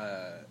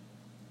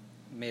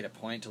made a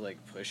point to like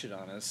push it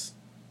on us.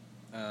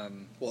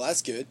 Well,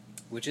 that's good.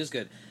 Which is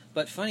good.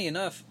 But funny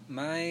enough,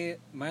 my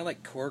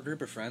like core group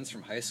of friends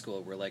from high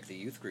school were like the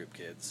youth group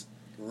kids.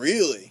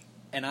 Really?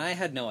 And I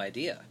had no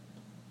idea.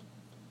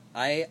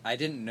 I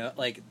didn't know,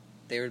 like,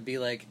 they would be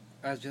like,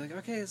 I would be like,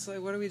 okay, so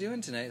like, what are we doing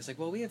tonight? It's like,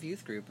 well, we have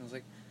youth group. I was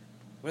like,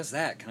 what is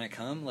that? Can I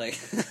come? Like,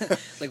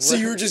 like so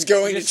you were just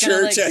going to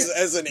church like,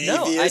 as an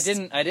atheist?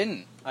 No, I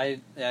didn't.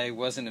 I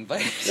wasn't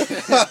invited.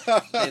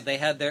 they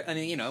had their, I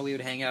mean, we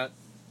would hang out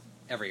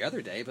every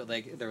other day, but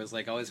like, there was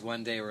like always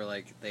one day where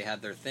like they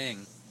had their thing.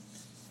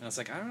 And I was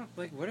like, I don't know,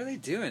 like, what are they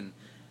doing?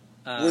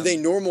 Were they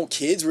normal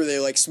kids? Were they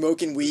like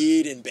smoking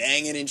weed and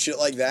banging and shit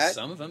like that?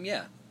 Some of them,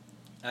 yeah.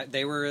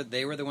 They were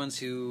the ones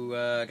who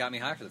got me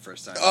high for the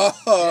first time.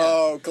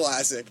 Oh, yeah.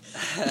 Classic.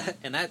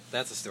 And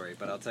that's a story,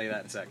 but I'll tell you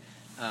that in a sec.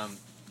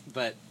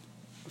 But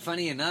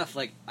funny enough,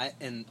 like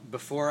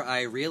before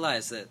I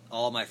realized that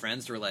all my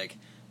friends were like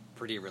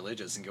pretty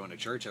religious and going to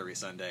church every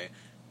Sunday,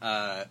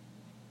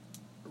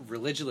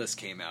 Religulous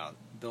came out.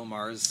 Bill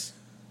Maher's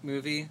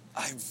movie.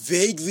 I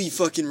vaguely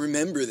fucking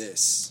remember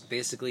this.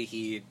 Basically,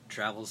 he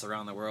travels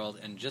around the world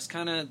and just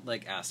kind of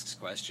like asks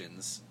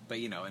questions, but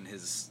in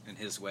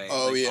his way.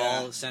 Oh, like, yeah.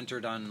 All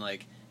centered on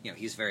like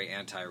he's very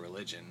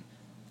anti-religion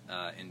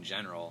in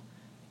general,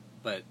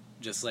 but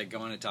just like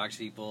going to talk to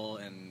people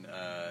and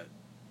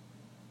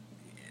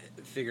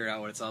figure out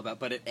what it's all about.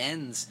 But it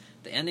ends.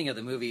 The ending of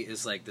the movie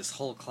is like this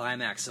whole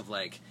climax of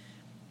like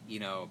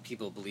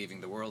people believing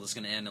the world is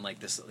going to end, and like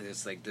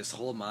this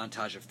whole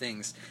montage of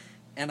things.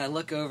 And I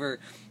look over,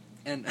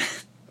 and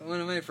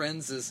one of my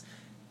friends is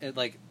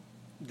like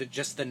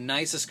just the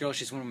nicest girl.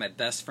 She's one of my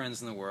best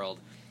friends in the world,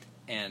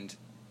 and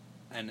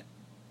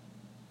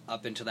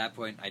up until that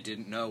point, I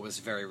didn't know was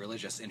very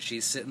religious. And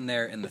she's sitting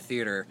there in the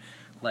theater,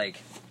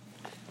 like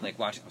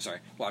watching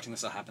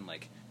this all happen,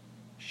 like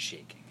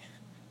shaking,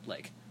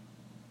 like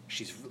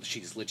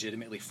she's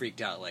legitimately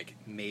freaked out. Like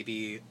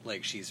maybe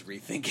like she's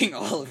rethinking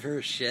all of her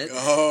shit.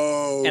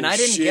 Oh, and I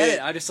didn't shit. get it.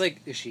 I just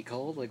like, is she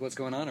cold? Like what's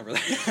going on over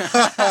there?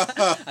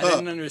 I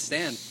didn't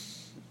understand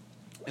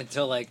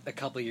until like a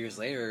couple years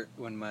later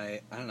when my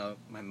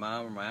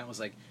mom or my aunt was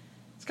like,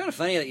 it's kind of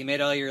funny that you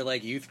made all your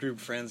like youth group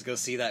friends go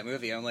see that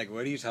movie. I'm like,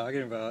 what are you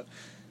talking about?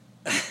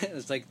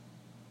 It's like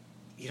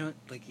you don't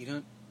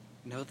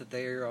know that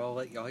they're all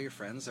like all your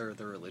friends are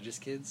the religious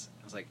kids.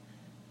 I was like,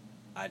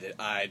 I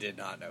did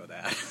not know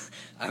that.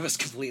 I was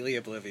completely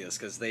oblivious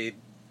because they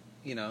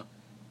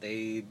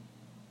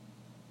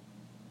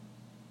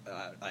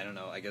I don't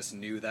know, I guess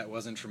knew that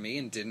wasn't for me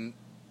and didn't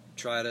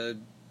try to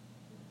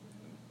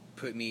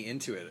put me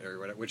into it or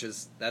whatever,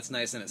 that's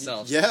nice in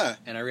itself. Yeah.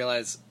 And I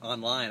realized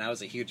online I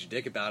was a huge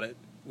dick about it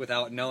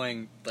without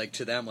knowing, like,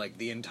 to them, like,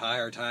 the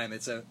entire time.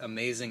 It's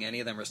amazing any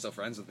of them are still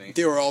friends with me.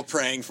 They were all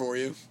praying for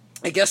you.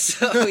 I guess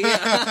so,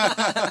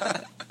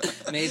 yeah.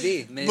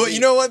 Maybe. But you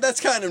know what?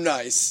 That's kind of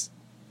nice.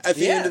 At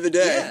the end of the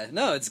day. Yeah,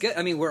 no, it's good.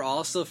 I mean, we're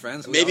all still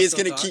friends. Maybe it's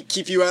going to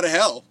keep you out of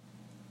hell.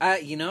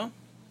 You know,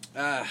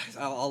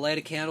 I'll light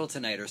a candle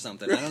tonight or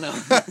something. I don't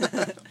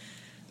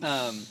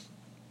know.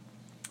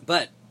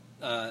 But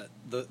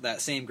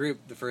that same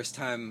group, the first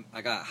time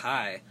I got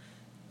high,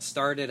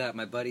 started at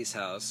my buddy's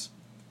house,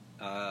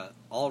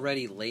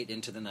 already late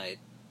into the night.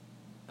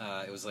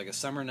 It was like a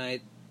summer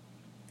night,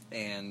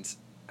 and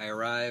I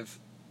arrive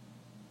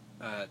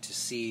to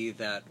see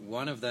that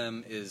one of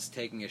them is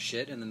taking a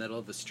shit in the middle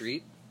of the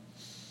street.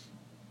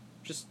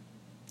 Just...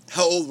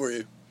 How old were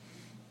you?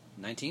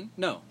 19?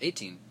 No,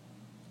 18.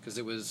 Because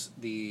it was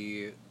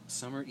the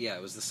summer... Yeah,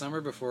 it was the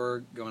summer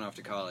before going off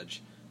to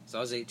college. So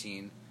I was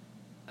 18.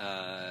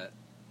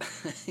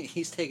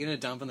 He's taking a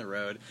dump on the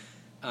road.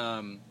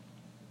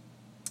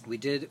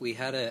 We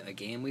had a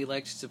game we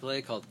liked to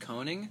play called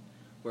Coning,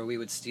 where we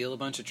would steal a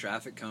bunch of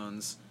traffic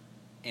cones,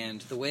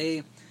 and the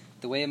way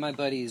my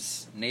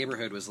buddy's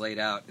neighborhood was laid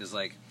out is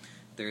like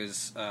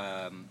there's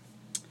a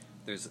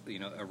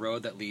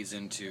road that leads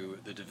into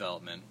the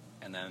development,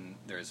 and then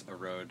there's a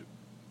road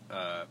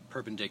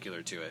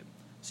perpendicular to it,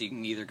 so you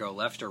can either go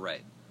left or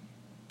right.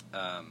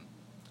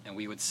 And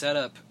we would set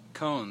up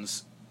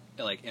cones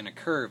like in a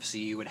curve, so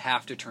you would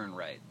have to turn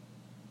right.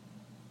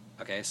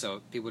 Okay,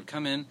 so people would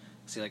come in,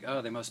 see like,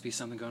 oh, there must be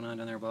something going on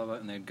down there, blah blah,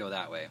 and they'd go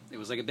that way. It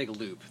was like a big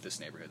loop, this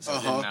neighborhood, so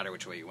it didn't matter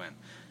which way you went.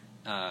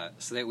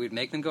 So that we'd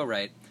make them go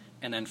right,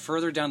 and then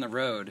further down the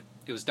road,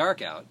 it was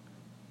dark out,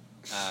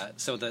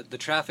 so the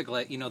traffic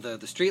light,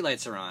 the street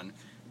lights are on,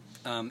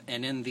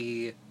 and in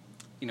the,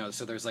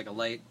 so there's like a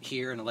light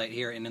here and a light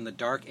here, and in the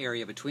dark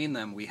area between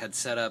them, we had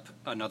set up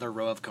another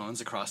row of cones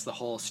across the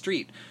whole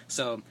street.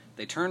 So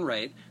they turn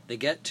right, they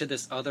get to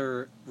this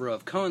other row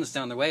of cones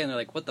down the way, and they're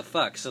like, what the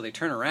fuck? So they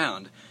turn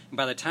around, and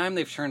by the time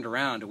they've turned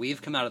around,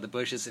 we've come out of the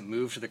bushes and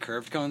moved to the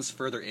curved cones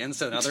further in,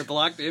 so now they're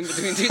blocked in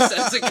between two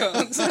sets of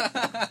cones.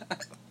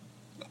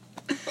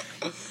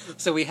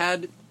 So we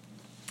had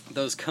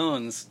those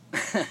cones,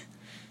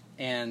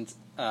 and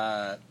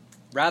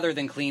rather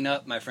than clean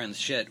up my friend's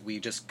shit, we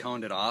just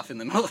coned it off in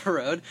the middle of the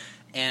road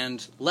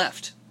and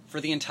left for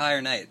the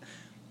entire night.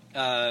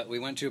 We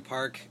went to a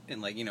park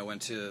and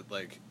went to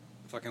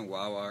fucking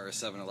Wawa or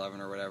 7-Eleven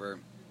or whatever,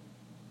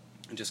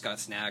 and just got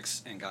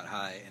snacks and got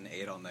high and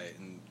ate all night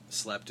and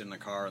slept in the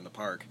car in the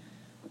park,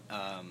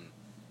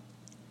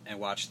 and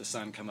watched the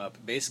sun come up,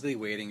 basically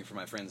waiting for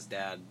my friend's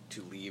dad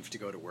to leave to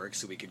go to work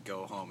so we could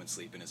go home and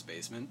sleep in his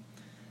basement.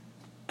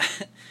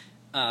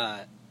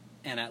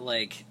 And at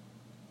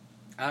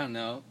I don't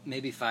know,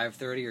 maybe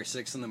 5:30 or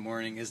 6 in the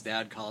morning, his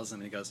dad calls him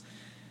and he goes,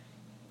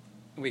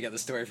 we got the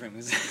story from him,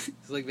 he's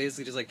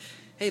basically just like,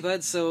 hey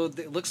bud, so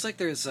it looks like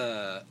there's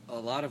a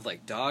lot of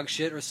dog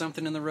shit or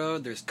something in the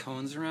road, there's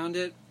cones around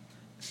it,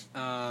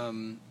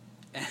 and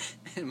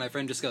my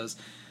friend just goes,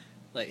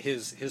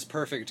 his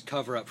perfect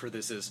cover-up for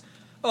this is,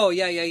 oh,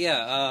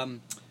 yeah,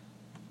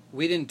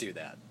 we didn't do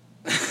that.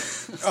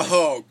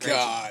 Oh,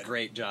 God.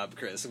 Great job,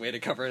 Chris. Way to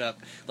cover it up.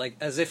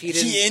 As if he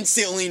didn't... He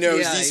instantly knows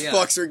these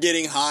fucks are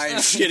getting high and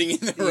shitting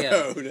in the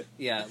road.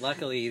 Yeah,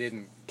 luckily he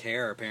didn't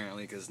care,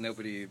 apparently, because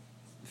nobody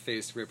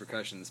faced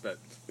repercussions, but...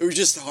 It was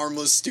just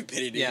harmless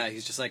stupidity. Yeah,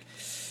 he's just like,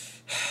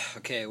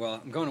 okay,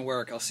 well, I'm going to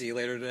work. I'll see you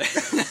later today.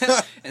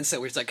 And so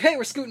we're just like, hey,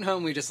 we're scooting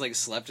home. We just,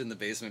 slept in the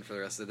basement for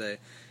the rest of the day.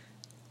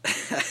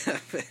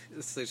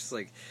 It's just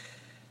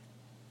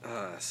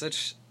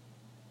such...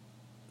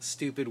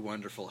 stupid,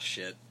 wonderful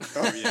shit.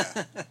 Oh,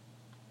 yeah.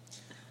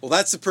 Well,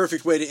 that's the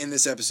perfect way to end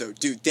this episode.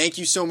 Dude, thank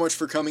you so much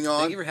for coming on.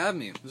 Thank you for having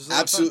me. This was a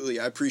lot of fun. Absolutely,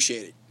 I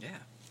appreciate it. Yeah.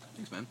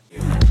 Thanks, man.